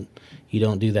you don't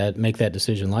do that, make that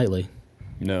decision lightly.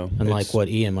 No. Unlike what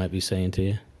Ian might be saying to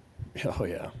you. Oh,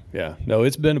 yeah. No,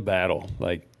 it's been a battle,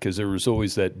 because there was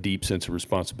always that deep sense of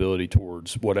responsibility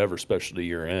towards whatever specialty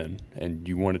you're in, and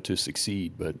you wanted to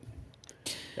succeed. But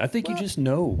I think you just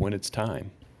know when it's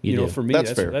time. You do. For me,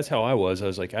 That's fair. That's how I was. I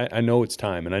was like, I know it's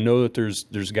time, and I know that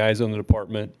there's guys on the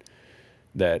department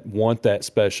that want that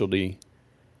specialty,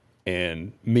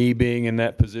 and me being in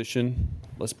that position,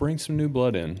 let's bring some new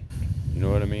blood in. You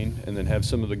know what I mean? And then have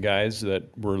some of the guys that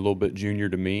were a little bit junior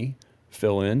to me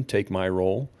fill in, take my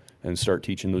role, and start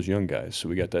teaching those young guys. So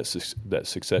we got that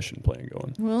succession plan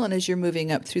going. Well, and as you're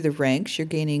moving up through the ranks, you're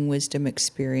gaining wisdom,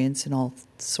 experience, and all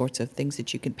sorts of things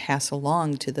that you can pass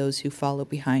along to those who follow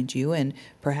behind you and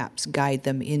perhaps guide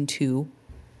them into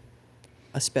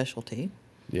a specialty.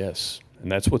 Yes,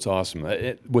 and that's what's awesome.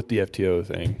 With the FTO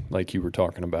thing, like you were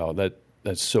talking about,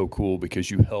 that's so cool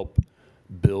because you help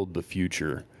build the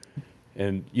future.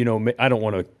 And, I don't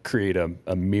want to create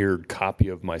a mirrored copy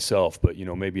of myself, but,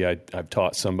 maybe I've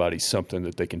taught somebody something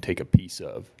that they can take a piece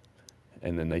of,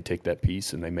 and then they take that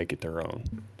piece and they make it their own.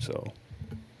 So,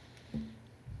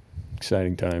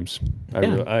 exciting times. Yeah.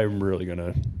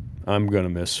 I'm going to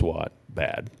miss SWAT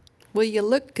bad. Well, you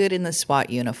look good in the SWAT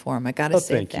uniform. I got to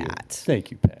say Thank you. that.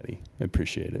 Thank you, Patty. I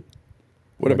appreciate it.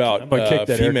 What about I'm going to kick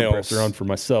that air females? compressor on for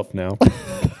myself now.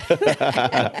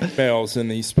 Females in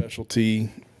these specialty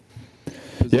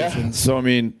Yeah. positions? So,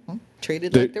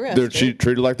 Treated like the rest. they're right?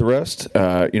 treated like the rest.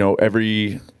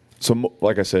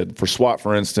 Like I said, for SWAT,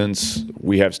 for instance,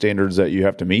 we have standards that you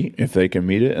have to meet. If they can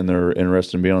meet it and they're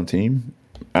interested in being on the team,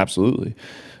 absolutely.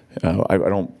 I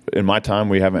don't. In my time,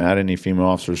 we haven't had any female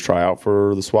officers try out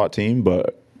for the SWAT team,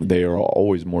 but they are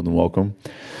always more than welcome.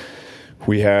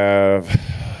 We have,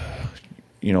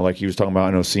 like he was talking about,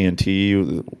 I know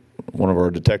CNT. One of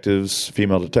our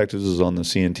female detectives, is on the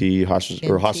CNT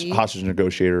hostage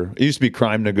negotiator. It used to be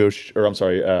crime negotiator. Or I'm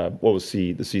sorry, what was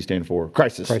C? The C stand for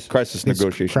crisis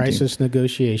negotiation. Crisis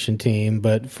negotiation team,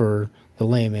 but for the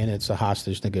layman, it's a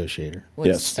hostage negotiator. What's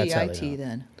Yes. That's how they CIT know.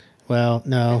 then? Well,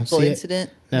 no. Full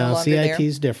incident? No No, longer CIT there?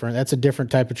 is different. That's a different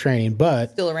type of training,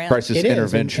 but Still around? Crisis it is.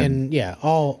 intervention. And yeah,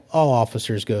 all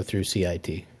officers go through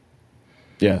CIT.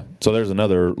 Yeah. So there's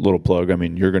another little plug.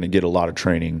 You're going to get a lot of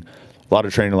training, a lot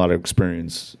of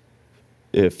experience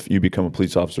if you become a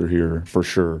police officer here, for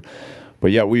sure.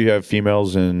 But yeah, we have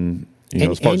females in,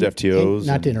 as far as FTOs.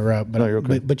 Not to interrupt, but, No, you're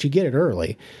okay. but you get it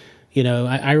early.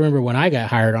 I remember when I got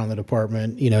hired on the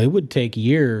department, it would take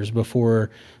years before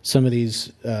some of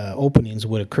these openings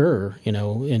would occur,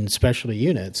 in specialty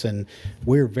units. And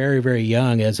we're very, very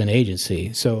young as an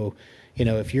agency. So,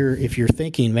 if you're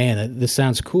thinking, man, this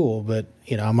sounds cool, but,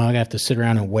 I'm going to have to sit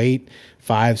around and wait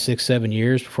 5, 6, 7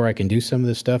 years before I can do some of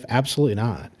this stuff. Absolutely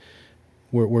not.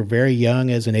 We're very young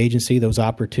as an agency. Those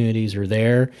opportunities are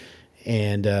there.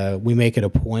 And we make it a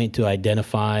point to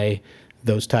identify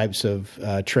those types of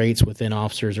traits within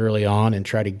officers early on and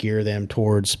try to gear them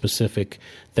towards specific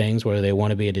things, whether they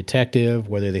want to be a detective,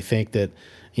 whether they think that,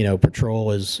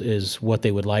 patrol is what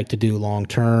they would like to do long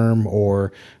term,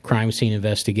 or crime scene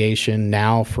investigation.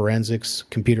 Now forensics,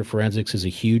 computer forensics is a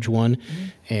huge one.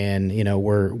 Mm-hmm. And,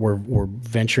 we're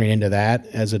venturing into that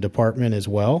as a department as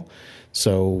well.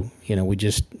 So, we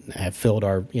just have filled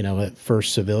our,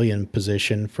 first civilian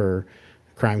position for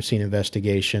crime scene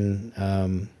investigation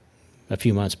a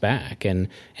few months back, and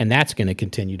that's going to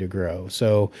continue to grow.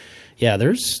 So, yeah,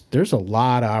 there's a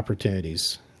lot of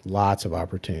opportunities, lots of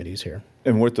opportunities here.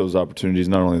 And with those opportunities,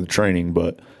 not only the training,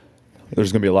 but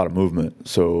there's going to be a lot of movement.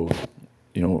 So,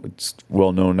 it's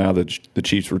well known now that the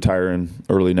Chiefs retiring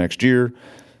early next year.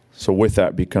 So with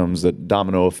that becomes the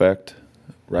domino effect,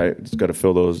 right? It's got to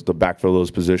backfill those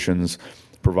positions,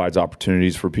 provides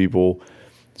opportunities for people.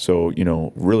 So,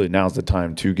 really now's the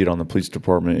time to get on the police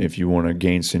department if you want to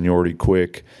gain seniority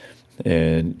quick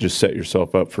and just set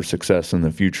yourself up for success in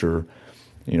the future.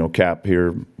 Cap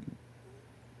here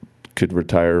could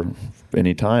retire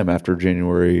anytime after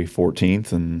January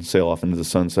 14th and sail off into the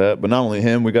sunset. But not only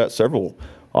him, we got several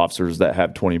officers that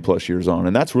have 20-plus years on.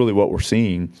 And that's really what we're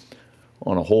seeing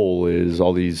on a whole is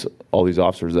all these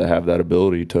officers that have that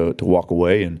ability to walk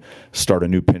away and start a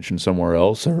new pension somewhere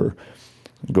else or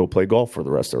go play golf for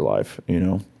the rest of their life,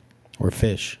 Or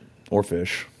fish.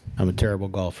 I'm a terrible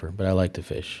golfer, but I like to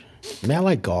fish. I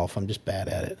like golf. I'm just bad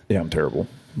at it. Yeah, I'm terrible.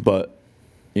 But,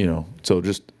 so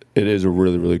just it is a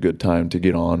really, really good time to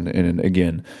get on. And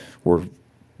again,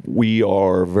 we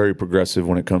are very progressive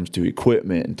when it comes to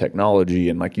equipment and technology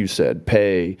and, like you said,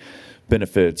 pay,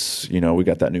 benefits. We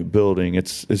got that new building.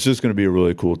 It's just going to be a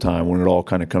really cool time when it all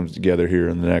kind of comes together here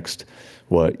in the next,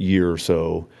 year or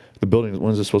so. The building,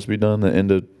 when is this supposed to be done? The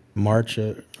end of March,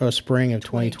 spring of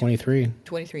 2023.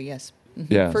 23, yes.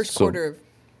 Mm-hmm. Yeah. First quarter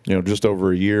of just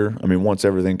over a year. I mean, once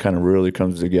everything kind of really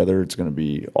comes together, it's going to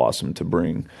be awesome to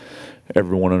bring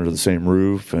everyone under the same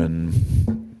roof,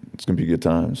 and it's going to be good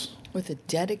times. with a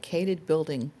dedicated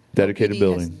building. Dedicated LPD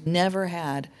building. has never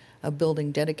had a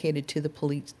building dedicated to the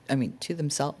police. I mean, to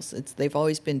themselves. They've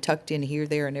always been tucked in here,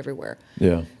 there, and everywhere.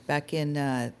 Yeah. Back in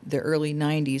the early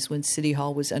 90s, when City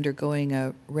Hall was undergoing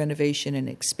a renovation and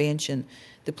expansion,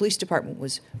 the police department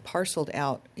was parceled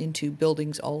out into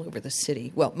buildings all over the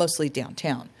city. Well, mostly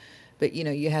downtown. But, you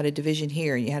know, you had a division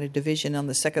here, and you had a division on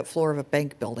the second floor of a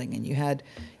bank building, and you had,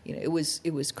 you know, it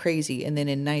was crazy. And then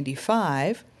in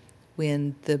 95,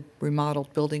 when the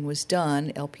remodeled building was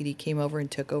done, LPD came over and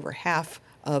took over half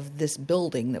of this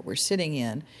building that we're sitting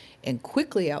in and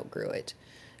quickly outgrew it.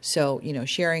 So, you know,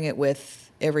 sharing it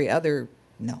with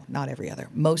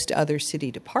most other city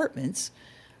departments,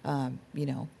 you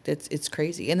know, it's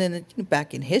crazy. And then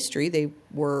back in history, they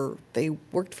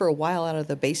worked for a while out of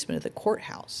the basement of the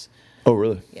courthouse. Oh,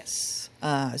 really? Yes.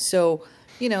 So,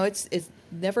 you know, it's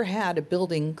never had a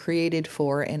building created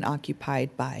for and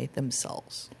occupied by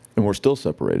themselves. And we're still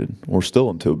separated. We're still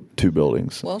in two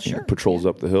buildings. Well, sure. Patrol's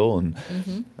up the hill, and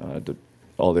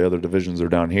all the other divisions are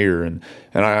down here. And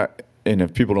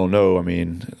if people don't know, I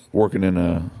mean, working in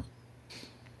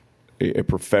a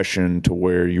profession to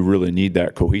where you really need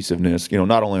that cohesiveness, you know,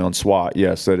 not only on SWAT,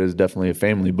 yes, that is definitely a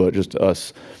family, but just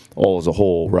us all as a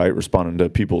whole, right, responding to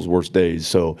people's worst days.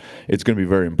 So it's going to be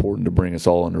very important to bring us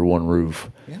all under one roof.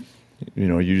 Yeah. You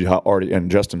know, you already, and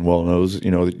Justin well knows,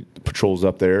 you know, the patrol's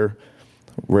up there.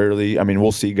 Rarely, I mean,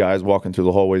 we'll see guys walking through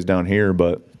the hallways down here,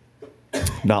 but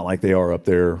not like they are up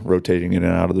there rotating in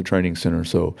and out of the training center.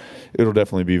 So it'll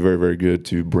definitely be very, very good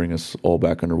to bring us all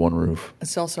back under one roof.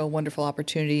 It's also a wonderful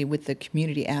opportunity with the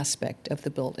community aspect of the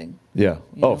building. Yeah.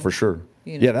 You know? For sure.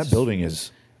 You know, yeah, that building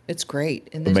is it's great.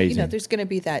 And there's, amazing. You know, there's going to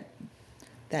be that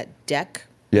deck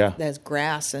Yeah. that has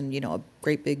grass and, you know, a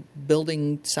great big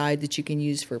building side that you can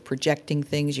use for projecting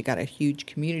things. You got a huge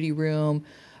community room,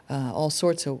 all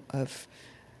sorts of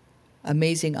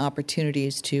amazing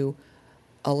opportunities to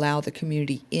allow the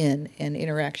community in and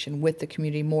interaction with the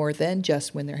community more than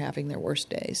just when they're having their worst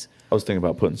days. I was thinking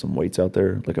about putting some weights out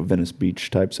there, like a Venice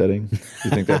Beach type setting. You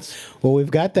think that's Well,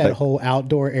 we've got that whole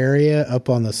outdoor area up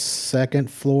on the second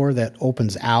floor that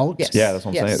opens out. Yes. Yeah, that's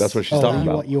what I'm saying. That's what she's talking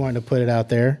about. You wanted to put it out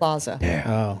there? Plaza. Yeah.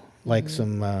 Oh, like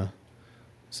some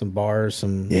bars,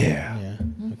 some Yeah.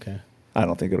 Okay. I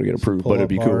don't think it'll get approved, but it'd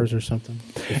be cool. Bars or something.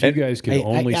 If you guys could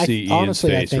only see Ian's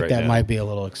honestly, face I think right that now. might be a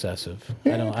little excessive.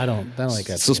 I don't like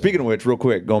that. So speaking of which, real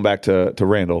quick, going back to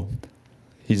Randall,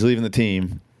 he's leaving the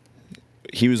team.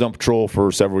 He was on patrol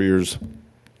for several years,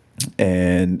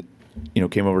 and you know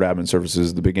came over to admin services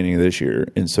at the beginning of this year.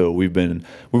 And so we've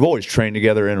always trained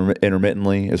together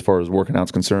intermittently as far as working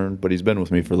out's concerned. But he's been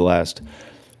with me for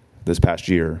this past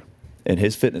year, and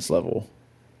his fitness level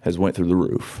has went through the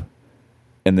roof.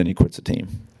 And then he quits the team.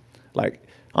 Like,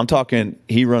 I'm talking,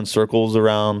 he runs circles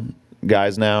around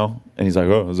guys now, and he's like,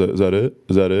 oh, is that it?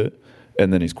 Is that it?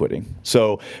 And then he's quitting.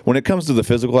 So when it comes to the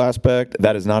physical aspect,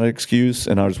 that is not an excuse,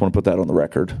 and I just want to put that on the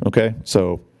record, okay?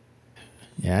 So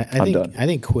yeah, I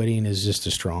think quitting is just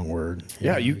a strong word.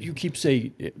 Yeah, you keep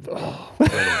saying.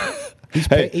 He's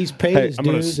paid his I'm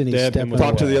gonna dues and he's stab him stepping with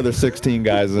talk to the other 16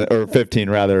 guys, or 15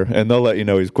 rather, and they'll let you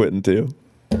know he's quitting too.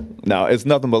 No, it's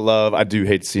nothing but love. I do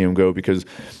hate to see him go because,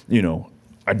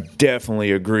 I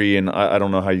definitely agree, and I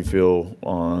don't know how you feel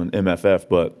on MFF,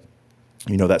 but,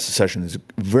 that succession is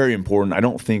very important. I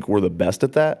don't think we're the best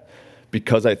at that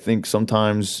because I think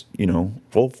sometimes,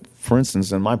 for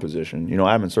instance, in my position,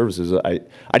 admin services,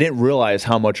 I didn't realize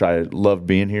how much I loved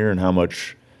being here and how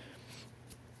much,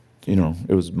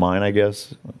 it was mine, I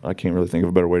guess. I can't really think of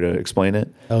a better way to explain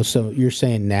it. Oh, so you're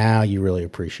saying now you really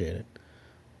appreciate it.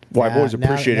 Well, I've always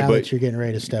appreciated it, now but that you're getting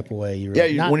ready to step away,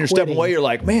 when you're stepping away, you're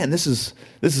like, man, this is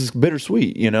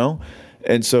bittersweet,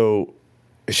 and so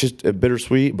it's just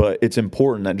bittersweet. But it's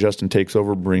important that Justin takes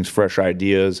over, brings fresh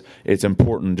ideas. It's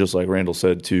important, just like Randall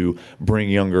said, to bring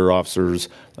younger officers,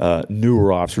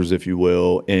 newer officers, if you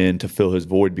will, in to fill his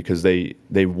void because they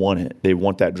want it. They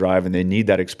want that drive and they need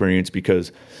that experience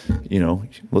because,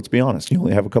 let's be honest, you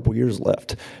only have a couple years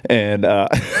left, and.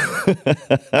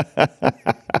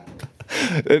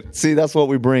 See, that's what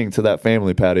we bring to that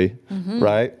family, Patty,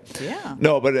 right? Yeah.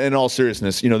 No, but in all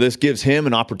seriousness, this gives him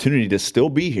an opportunity to still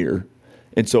be here.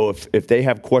 And so if they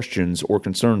have questions or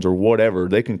concerns or whatever,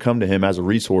 they can come to him as a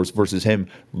resource versus him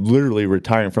literally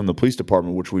retiring from the police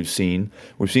department, which we've seen.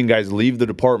 We've seen guys leave the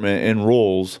department in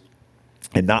roles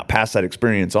and not pass that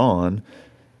experience on.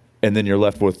 And then you're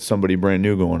left with somebody brand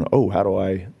new going, oh, how do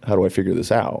I figure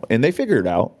this out? And they figure it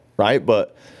out, right?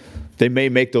 But they may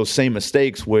make those same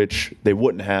mistakes, which they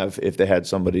wouldn't have if they had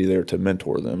somebody there to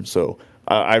mentor them. So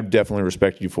I definitely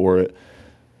respect you for it.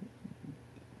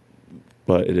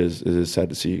 But it is sad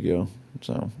to see you go.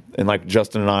 So, and like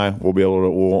Justin and I,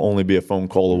 we'll only be a phone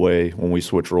call away when we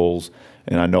switch roles.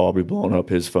 And I know I'll be blowing up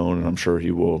his phone, and I'm sure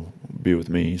he will be with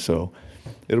me. So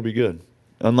it'll be good.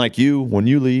 Unlike you, when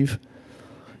you leave,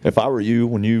 if I were you,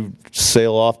 when you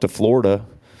sail off to Florida,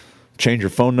 change your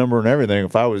phone number and everything.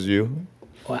 If I was you.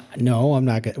 Well, no, I'm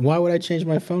not. Why would I change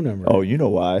my phone number? Oh, you know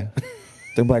why.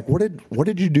 They're like, what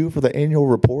did you do for the annual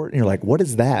report? And you're like, what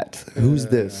is that? Who's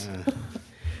this?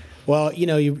 Well,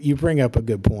 you bring up a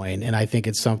good point, and I think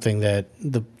it's something that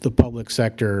the public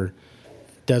sector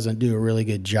doesn't do a really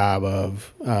good job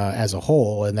of as a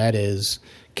whole, and that is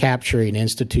capturing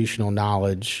institutional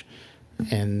knowledge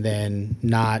and then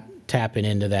not tapping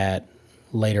into that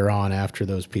later on after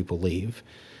those people leave.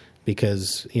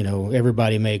 Because,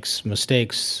 everybody makes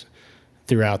mistakes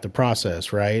throughout the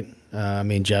process, right?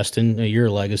 Justin, your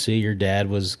legacy, your dad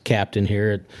was captain here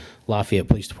at Lafayette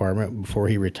Police Department before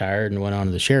he retired and went on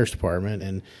to the Sheriff's Department.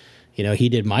 And, he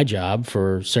did my job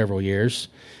for several years.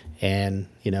 And,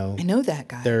 I know that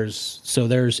guy.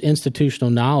 There's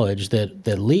institutional knowledge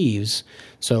that leaves.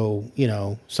 So,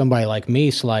 somebody like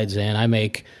me slides in. I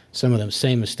make some of the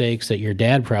same mistakes that your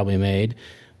dad probably made,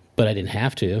 but I didn't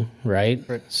have to, right?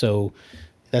 So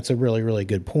that's a really, really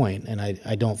good point. And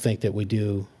I don't think that we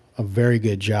do a very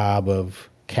good job of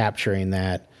capturing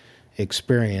that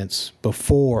experience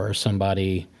before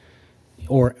somebody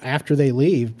or after they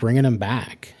leave, bringing them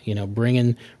back,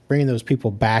 bringing those people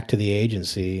back to the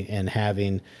agency and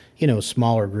having,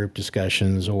 smaller group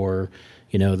discussions or,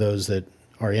 those that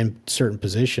are in certain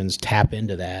positions tap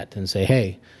into that and say,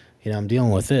 hey, I'm dealing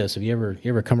with this. Have you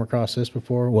ever come across this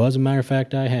before? Well, as a matter of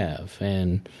fact, I have.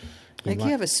 And you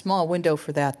have a small window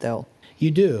for that, though.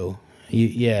 You do.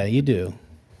 You do.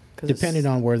 Depending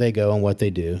on where they go and what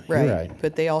they do. Right. You're right.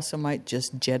 But they also might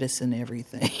just jettison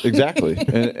everything. Exactly.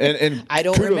 And I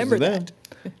don't remember that.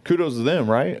 Kudos to them,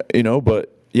 right?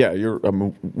 But yeah,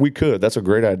 we could. That's a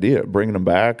great idea. Bringing them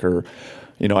back or,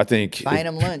 I think buying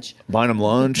them lunch.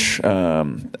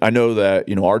 I know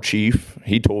that, our chief,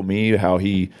 he told me how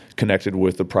he connected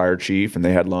with the prior chief and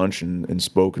they had lunch and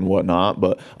spoke and whatnot.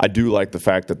 But I do like the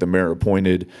fact that the mayor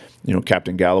appointed,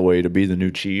 Captain Galloway to be the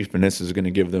new chief. And this is going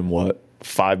to give them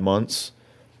 5 months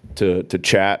to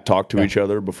chat, talk to each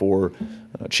other before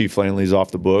Chief Lanley's off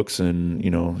the books and,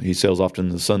 he sails off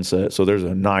into the sunset. So there's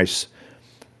a nice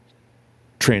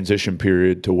transition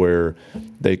period to where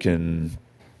they can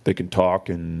talk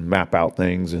and map out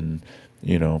things and,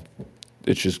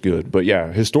 it's just good. But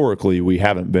yeah, historically we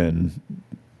haven't been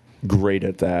great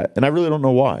at that. And I really don't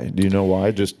know why. Do you know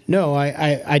why? No,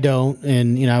 I don't.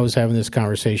 And, I was having this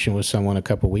conversation with someone a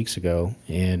couple weeks ago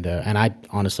and I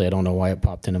honestly, I don't know why it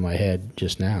popped into my head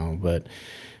just now, but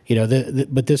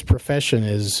but this profession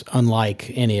is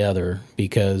unlike any other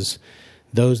because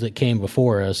those that came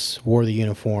before us wore the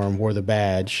uniform, wore the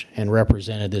badge and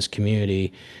represented this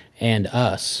community and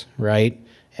us, right?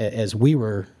 As we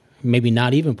were maybe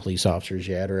not even police officers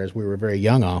yet, or as we were very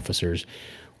young officers,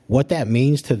 what that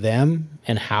means to them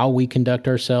and how we conduct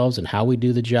ourselves and how we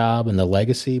do the job and the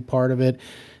legacy part of it,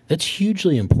 that's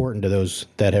hugely important to those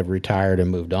that have retired and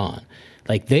moved on.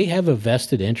 Like they have a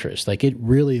vested interest. Like it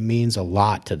really means a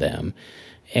lot to them.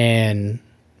 And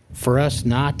for us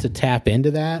not to tap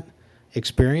into that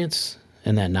experience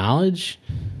and that knowledge,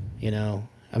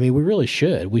 I mean, we really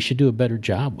should. We should do a better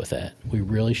job with that. We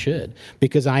really should.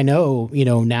 Because I know,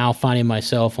 now finding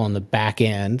myself on the back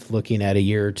end, looking at a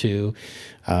year or two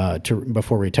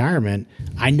before retirement,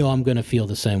 I know I'm going to feel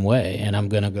the same way. And I'm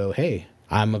going to go, hey,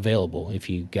 I'm available. If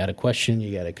you got a question,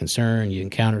 you got a concern, you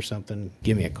encounter something,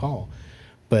 give me a call.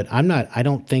 But I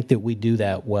don't think that we do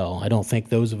that well. I don't think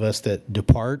those of us that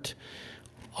depart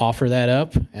offer that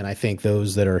up. And I think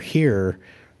those that are here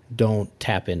don't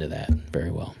tap into that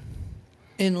very well.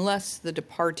 Unless the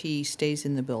departee stays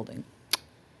in the building.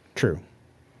 True.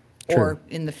 Or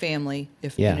in the family,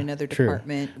 if in another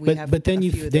department. But then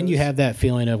you have that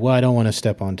feeling of, well, I don't want to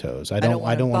step on toes. I don't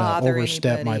want to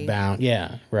overstep my bound.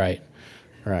 Yeah, right.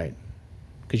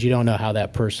 Because you don't know how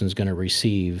that person's going to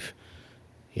receive,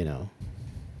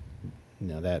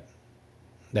 that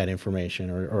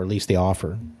information or at least the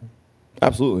offer.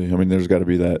 Absolutely. I mean, there's got to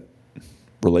be that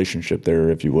relationship there,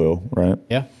 if you will, right?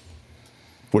 Yeah.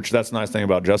 Which that's the nice thing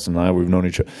about Justin and I. We've known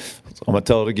each other. I'm going to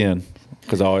tell it again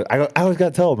because I always got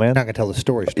to tell it, man. You're not going to tell the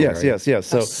story. Yes.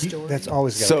 So that's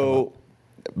always got to come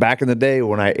up. Back in the day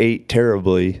when I ate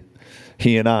terribly,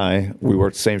 he and we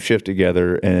worked the same shift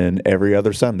together, and every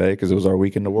other Sunday, because it was our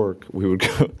weekend to work, we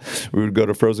would go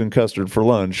to Frozen Custard for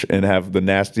lunch and have the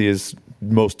nastiest,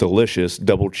 most delicious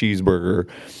double cheeseburger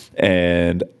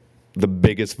and the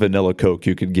biggest vanilla Coke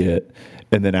you could get.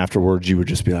 And then afterwards, you would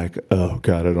just be like, oh,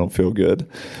 God, I don't feel good.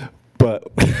 But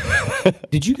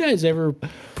did you guys ever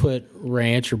put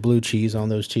ranch or blue cheese on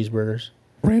those cheeseburgers?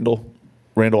 Randall,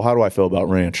 how do I feel about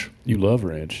ranch? You love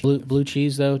ranch. Blue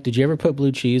cheese, though? Did you ever put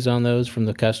blue cheese on those from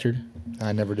the custard?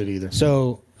 I never did either.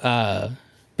 So,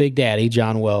 Big Daddy,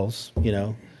 John Wells,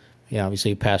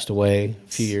 obviously he passed away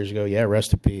a few years ago. Yeah,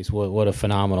 rest in peace. What a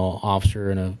phenomenal officer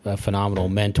and a phenomenal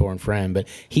mentor and friend. But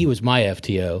he was my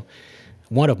FTO.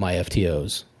 One of my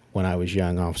FTOs when I was a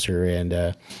young officer, and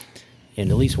at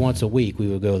least once a week we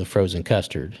would go to the Frozen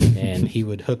Custard, and he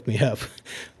would hook me up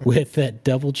with that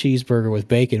double cheeseburger with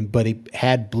bacon, but he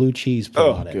had blue cheese put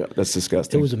on it. God, that's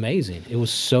disgusting. It was amazing. It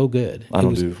was so good.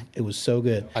 It was so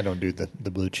good. I don't do the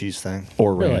blue cheese thing.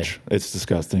 Or ranch. Really? It's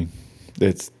disgusting.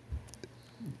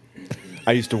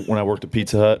 I used to, when I worked at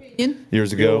Pizza Hut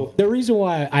years ago. The reason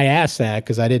why I asked that,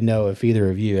 because I didn't know if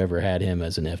either of you ever had him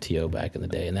as an FTO back in the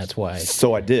day, and that's why.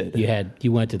 So I did.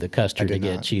 You went to the custard to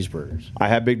get cheeseburgers. I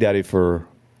had Big Daddy for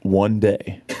one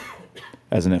day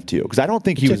as an FTO, because I don't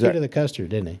think he was. Took you to the custard,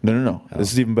 didn't he? No. Oh.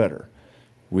 This is even better.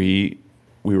 We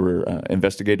were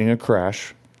investigating a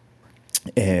crash,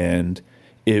 and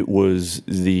it was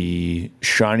the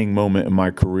shining moment in my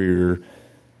career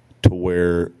to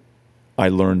where I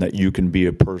learned that you can be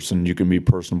a person, you can be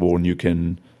personable, and you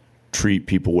can treat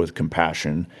people with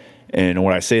compassion. And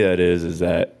what I say that is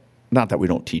that, not that we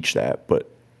don't teach that, but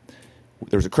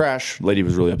there was a crash, lady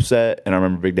was really upset, and I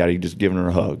remember Big Daddy just giving her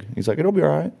a hug. He's like, it'll be all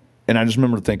right. And I just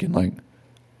remember thinking, like,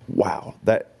 wow,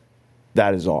 that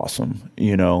is awesome.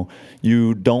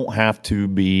 You don't have to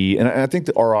be, and I think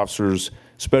that our officers,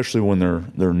 especially when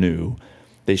they're new,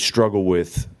 they struggle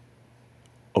with,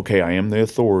 okay, I am the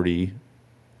authority,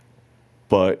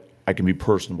 but I can be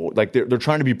personable. Like they're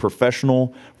trying to be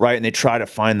professional, right? And they try to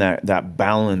find that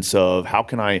balance of how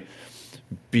can I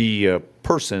be a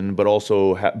person, but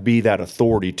also be that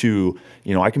authority too.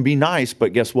 I can be nice,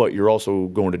 but guess what? You're also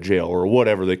going to jail or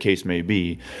whatever the case may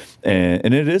be.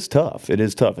 And it is tough. It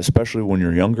is tough, especially when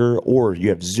you're younger or you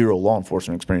have zero law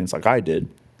enforcement experience like I did,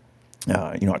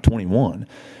 at 21.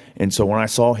 And so when I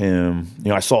saw him,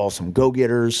 I saw some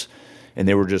go-getters. And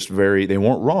they were just they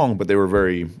weren't wrong, but they were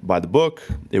very by the book.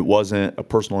 It wasn't a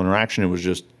personal interaction. It was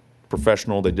just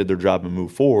professional. They did their job and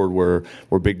moved forward,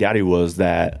 where Big Daddy was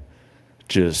that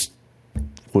just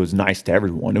was nice to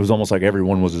everyone. It was almost like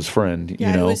everyone was his friend, It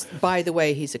was, by the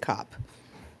way, he's a cop.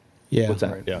 Yeah. What's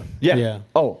that? Yeah.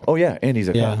 Oh, yeah. And he's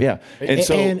a cop. Yeah. And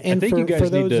so and I think you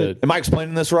guys need to. Am I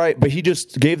explaining this right? But he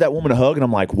just gave that woman a hug, and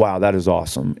I'm like, wow, that is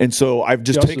awesome. And so I've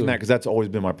just taken that because that's always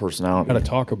been my personality. Got to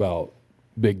talk about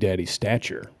Big Daddy's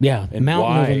stature. Yeah, and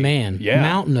mountain why, of a man. Yeah,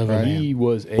 mountain of a man. He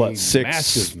was a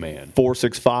massive man.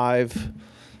 4'6",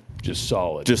 just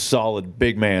solid,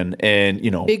 big man, and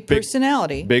big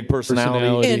personality, big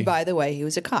personality. And by the way, he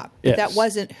was a cop. Yes.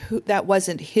 But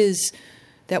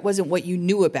that wasn't what you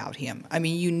knew about him. I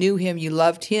mean, you knew him, you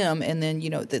loved him, and then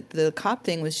the cop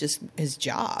thing was just his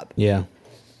job. Yeah,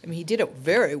 I mean, he did it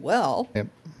very well. Yep.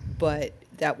 But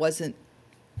that wasn't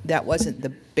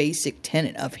the basic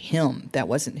tenet of him. That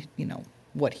wasn't,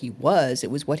 what he was. It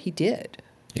was what he did.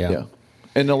 Yeah.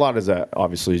 And a lot of that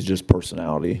obviously is just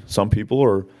personality. Some people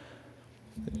are,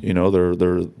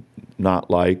 they're not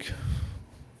like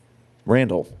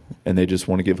Randall, and they just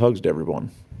want to give hugs to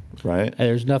everyone, right? Hey,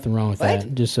 there's nothing wrong with What?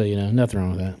 that. Just so you know, nothing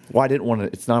wrong with that. Well, I didn't want to.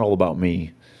 It's not all about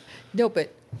me. No,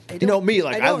 but You know me,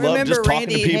 like I don't love remember just talking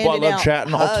to Randy people. I handing love out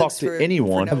chatting. I'll talk hugs to for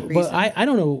anyone. no But reason. I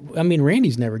don't know. I mean,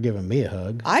 Randy's never given me a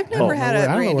hug. I've never had a I don't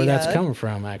know where Randy that's hug. coming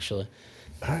from, actually.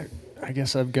 I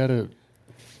guess I've got to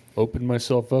open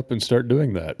myself up and start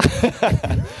doing that.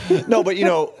 No, but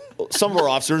some of our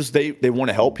officers they want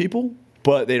to help people,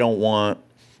 but they don't want.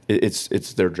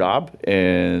 It's their job,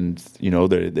 and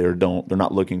they're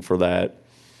not looking for that.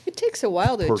 It takes a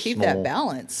while to achieve Personal- that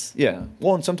balance. Yeah.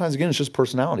 Well, and sometimes again, it's just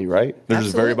personality, right? They're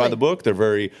just very by Absolutely. the book. They're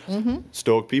very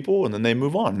stoic people, and then they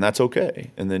move on, and that's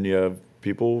okay. And then you have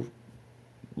people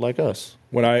like us.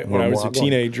 When I We're was more a outgoing.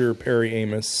 teenager, Perry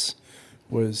Amos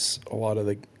was a lot of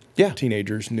the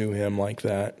teenagers knew him like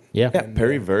that. Yeah. Yeah,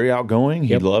 Perry, very outgoing. He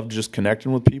Yep. loved just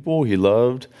connecting with people. He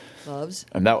loved, Loves.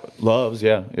 and that loves.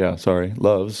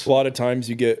 Loves. A lot of times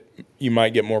you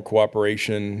might get more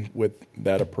cooperation with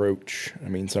that approach. I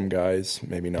mean, some guys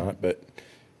maybe not, but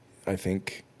I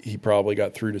think he probably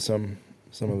got through to some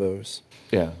of those.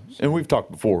 Yeah, and we've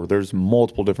talked before. There's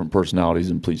multiple different personalities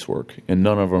in police work, and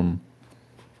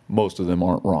most of them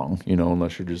aren't wrong.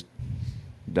 Unless you're just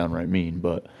downright mean.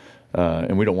 But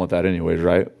and we don't want that anyways,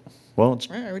 right? Well, it's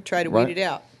We try to Right. weed it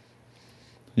out.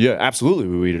 yeah, absolutely.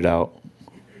 We weed it out.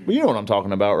 But you know what I'm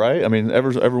talking about, right? I mean,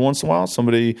 every once in a while,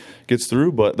 somebody gets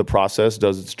through, but the process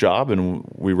does its job, and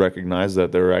we recognize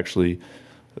that they're actually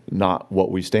not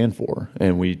what we stand for,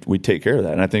 and we take care of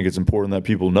that. And I think it's important that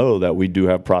people know that we do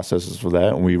have processes for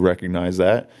that, and we recognize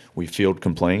that. We field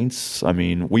complaints. I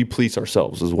mean, we police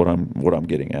ourselves is what I'm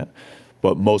getting at.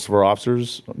 But most of our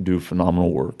officers do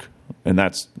phenomenal work, and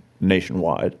that's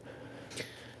nationwide.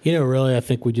 Really, I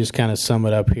think we just kind of sum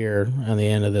it up here on the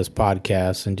end of this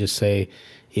podcast and just say,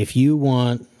 if you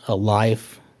want a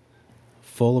life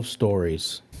full of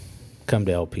stories, come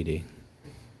to LPD.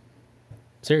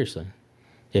 Seriously.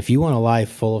 If you want a life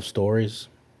full of stories,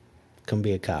 come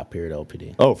be a cop here at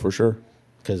LPD. Oh, for sure.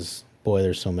 Because, boy,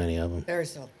 there's so many of them.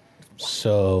 There's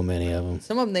So many of them.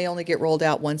 some of them they only get rolled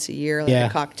out once a year, like Yeah. a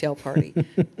cocktail party.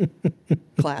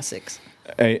 Classics.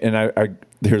 Hey, and I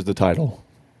here's the title.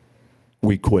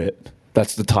 We quit.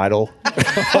 That's the title.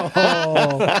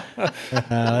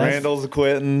 Randall's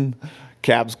quitting,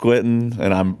 Cap's quitting,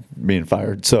 and I'm being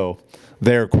fired. So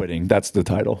they're quitting. That's the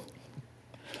title.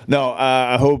 No,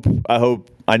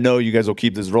 I know you guys will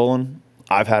keep this rolling.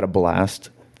 I've had a blast.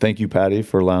 Thank you, Patty,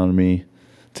 for allowing me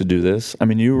to do this. I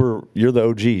mean, you're the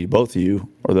OG. Both of you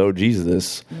are the OGs of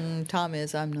this. Tom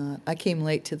is. I'm not. I came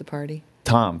late to the party.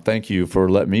 Tom, thank you for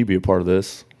letting me be a part of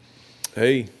this.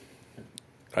 Hey,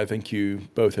 I think you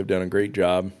both have done a great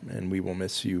job, and we will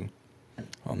miss you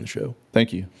on the show.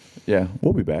 Thank you. Yeah,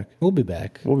 we'll be back. We'll be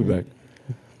back. We'll be back.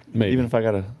 Maybe. Even if I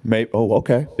gotta, oh,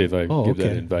 okay. if I Oh, give that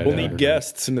okay. invite We'll out or need not.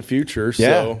 guests in the future, Yeah.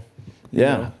 so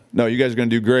Yeah. No, you guys are going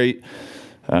to do great.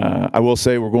 I will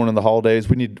say we're going in the holidays.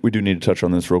 We do need to touch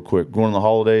on this real quick. Going in the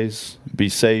holidays, be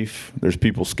safe. There's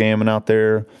people scamming out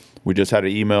there. We just had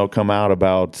an email come out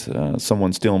about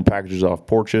someone stealing packages off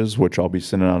porches, which I'll be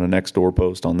sending out a next door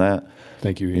post on that.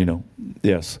 Thank you.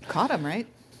 Yes. Caught him, right?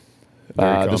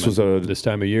 Very This was common. This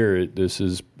time of year.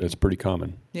 It's pretty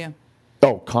common. Yeah.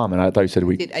 common. I thought you said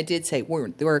I did say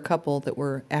there were a couple that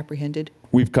were apprehended.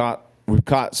 we've caught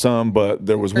some, but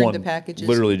there was Returned one the packages.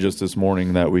 literally just this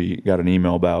morning that we got an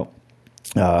email about.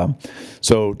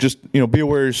 So just be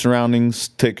aware of your surroundings,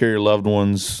 take care of your loved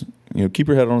ones. Keep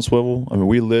your head on a swivel. I mean,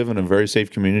 we live in a very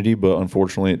safe community, but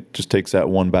unfortunately, it just takes that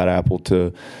one bad apple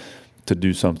to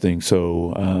do something.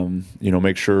 So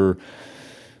make sure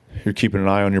you're keeping an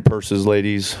eye on your purses,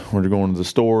 ladies, when you're going to the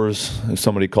stores. If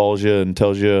somebody calls you and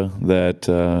tells you that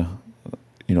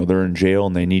they're in jail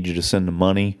and they need you to send them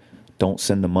money, don't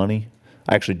send them money.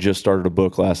 I actually just started a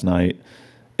book last night,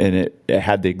 and it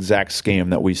had the exact scam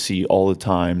that we see all the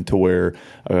time, to where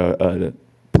a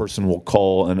person will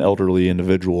call an elderly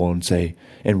individual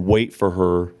and wait for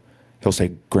her. He'll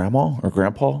say, "Grandma" or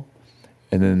 "Grandpa,"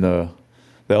 and then the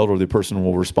elderly person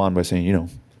will respond by saying,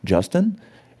 "Justin."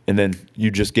 And then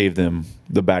you just gave them,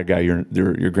 the bad guy, your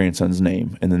grandson's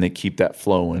name, and then they keep that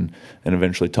flowing and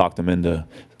eventually talk them into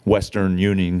Western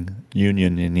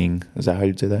unioning. Is that how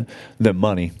you'd say that? The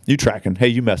money. You tracking. Hey,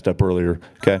 you messed up earlier.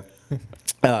 Okay.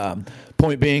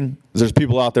 Point being, there's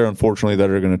people out there, unfortunately, that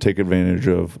are going to take advantage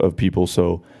of people.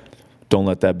 So don't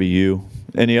let that be you.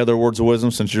 Any other words of wisdom,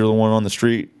 since you're the one on the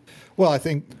street? Well, I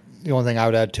think the only thing I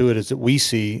would add to it is that we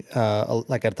see,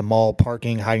 like at the mall,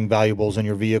 parking, hiding valuables in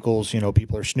your vehicles.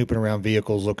 People are snooping around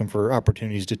vehicles looking for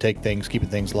opportunities to take things, keeping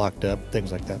things locked up,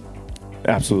 things like that.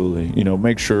 Absolutely.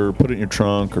 Make sure, put it in your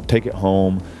trunk or take it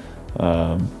home.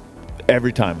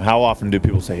 every time. How often do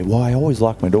people say, well, I always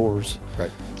lock my doors?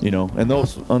 Right. You know, and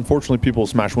those, unfortunately, people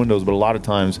smash windows, but a lot of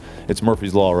times it's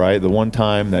Murphy's Law, right? The one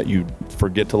time that you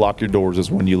forget to lock your doors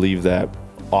is when you leave that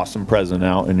awesome present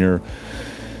out in your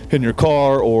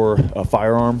car or a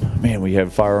firearm. Man, we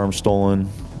have firearms stolen.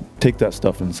 Take that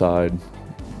stuff inside.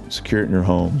 Secure it in your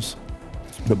homes.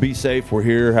 But be safe. We're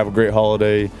here. Have a great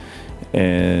holiday.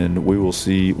 And we will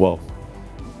see, well,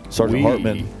 Sergeant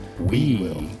Hartman.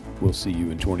 We will see you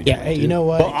in 2022. Yeah, hey, you know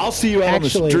what? Well, I'll see you out on the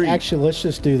street. Actually, let's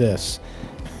just do this.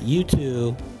 You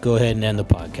two go ahead and end the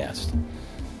podcast.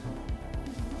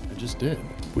 I just did.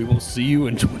 We will see you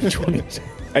in 2022.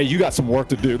 Hey, you got some work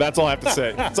to do. That's all I have to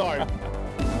say. Sorry.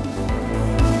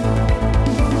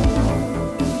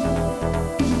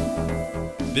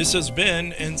 This has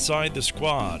been Inside the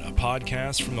Squad, a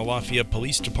podcast from the Lafayette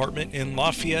Police Department in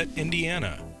Lafayette,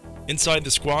 Indiana. Inside the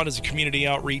Squad is a community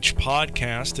outreach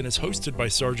podcast and is hosted by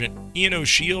Sergeant Ian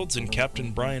O'Shields and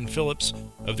Captain Brian Phillips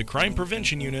of the Crime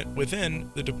Prevention Unit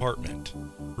within the department.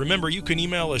 Remember, you can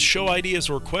email us show ideas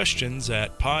or questions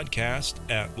at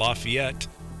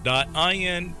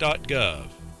podcast@lafayette.in.gov.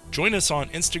 Join us on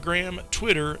Instagram,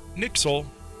 Twitter, Nixle,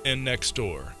 and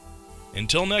Nextdoor.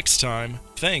 Until next time,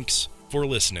 thanks for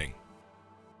listening.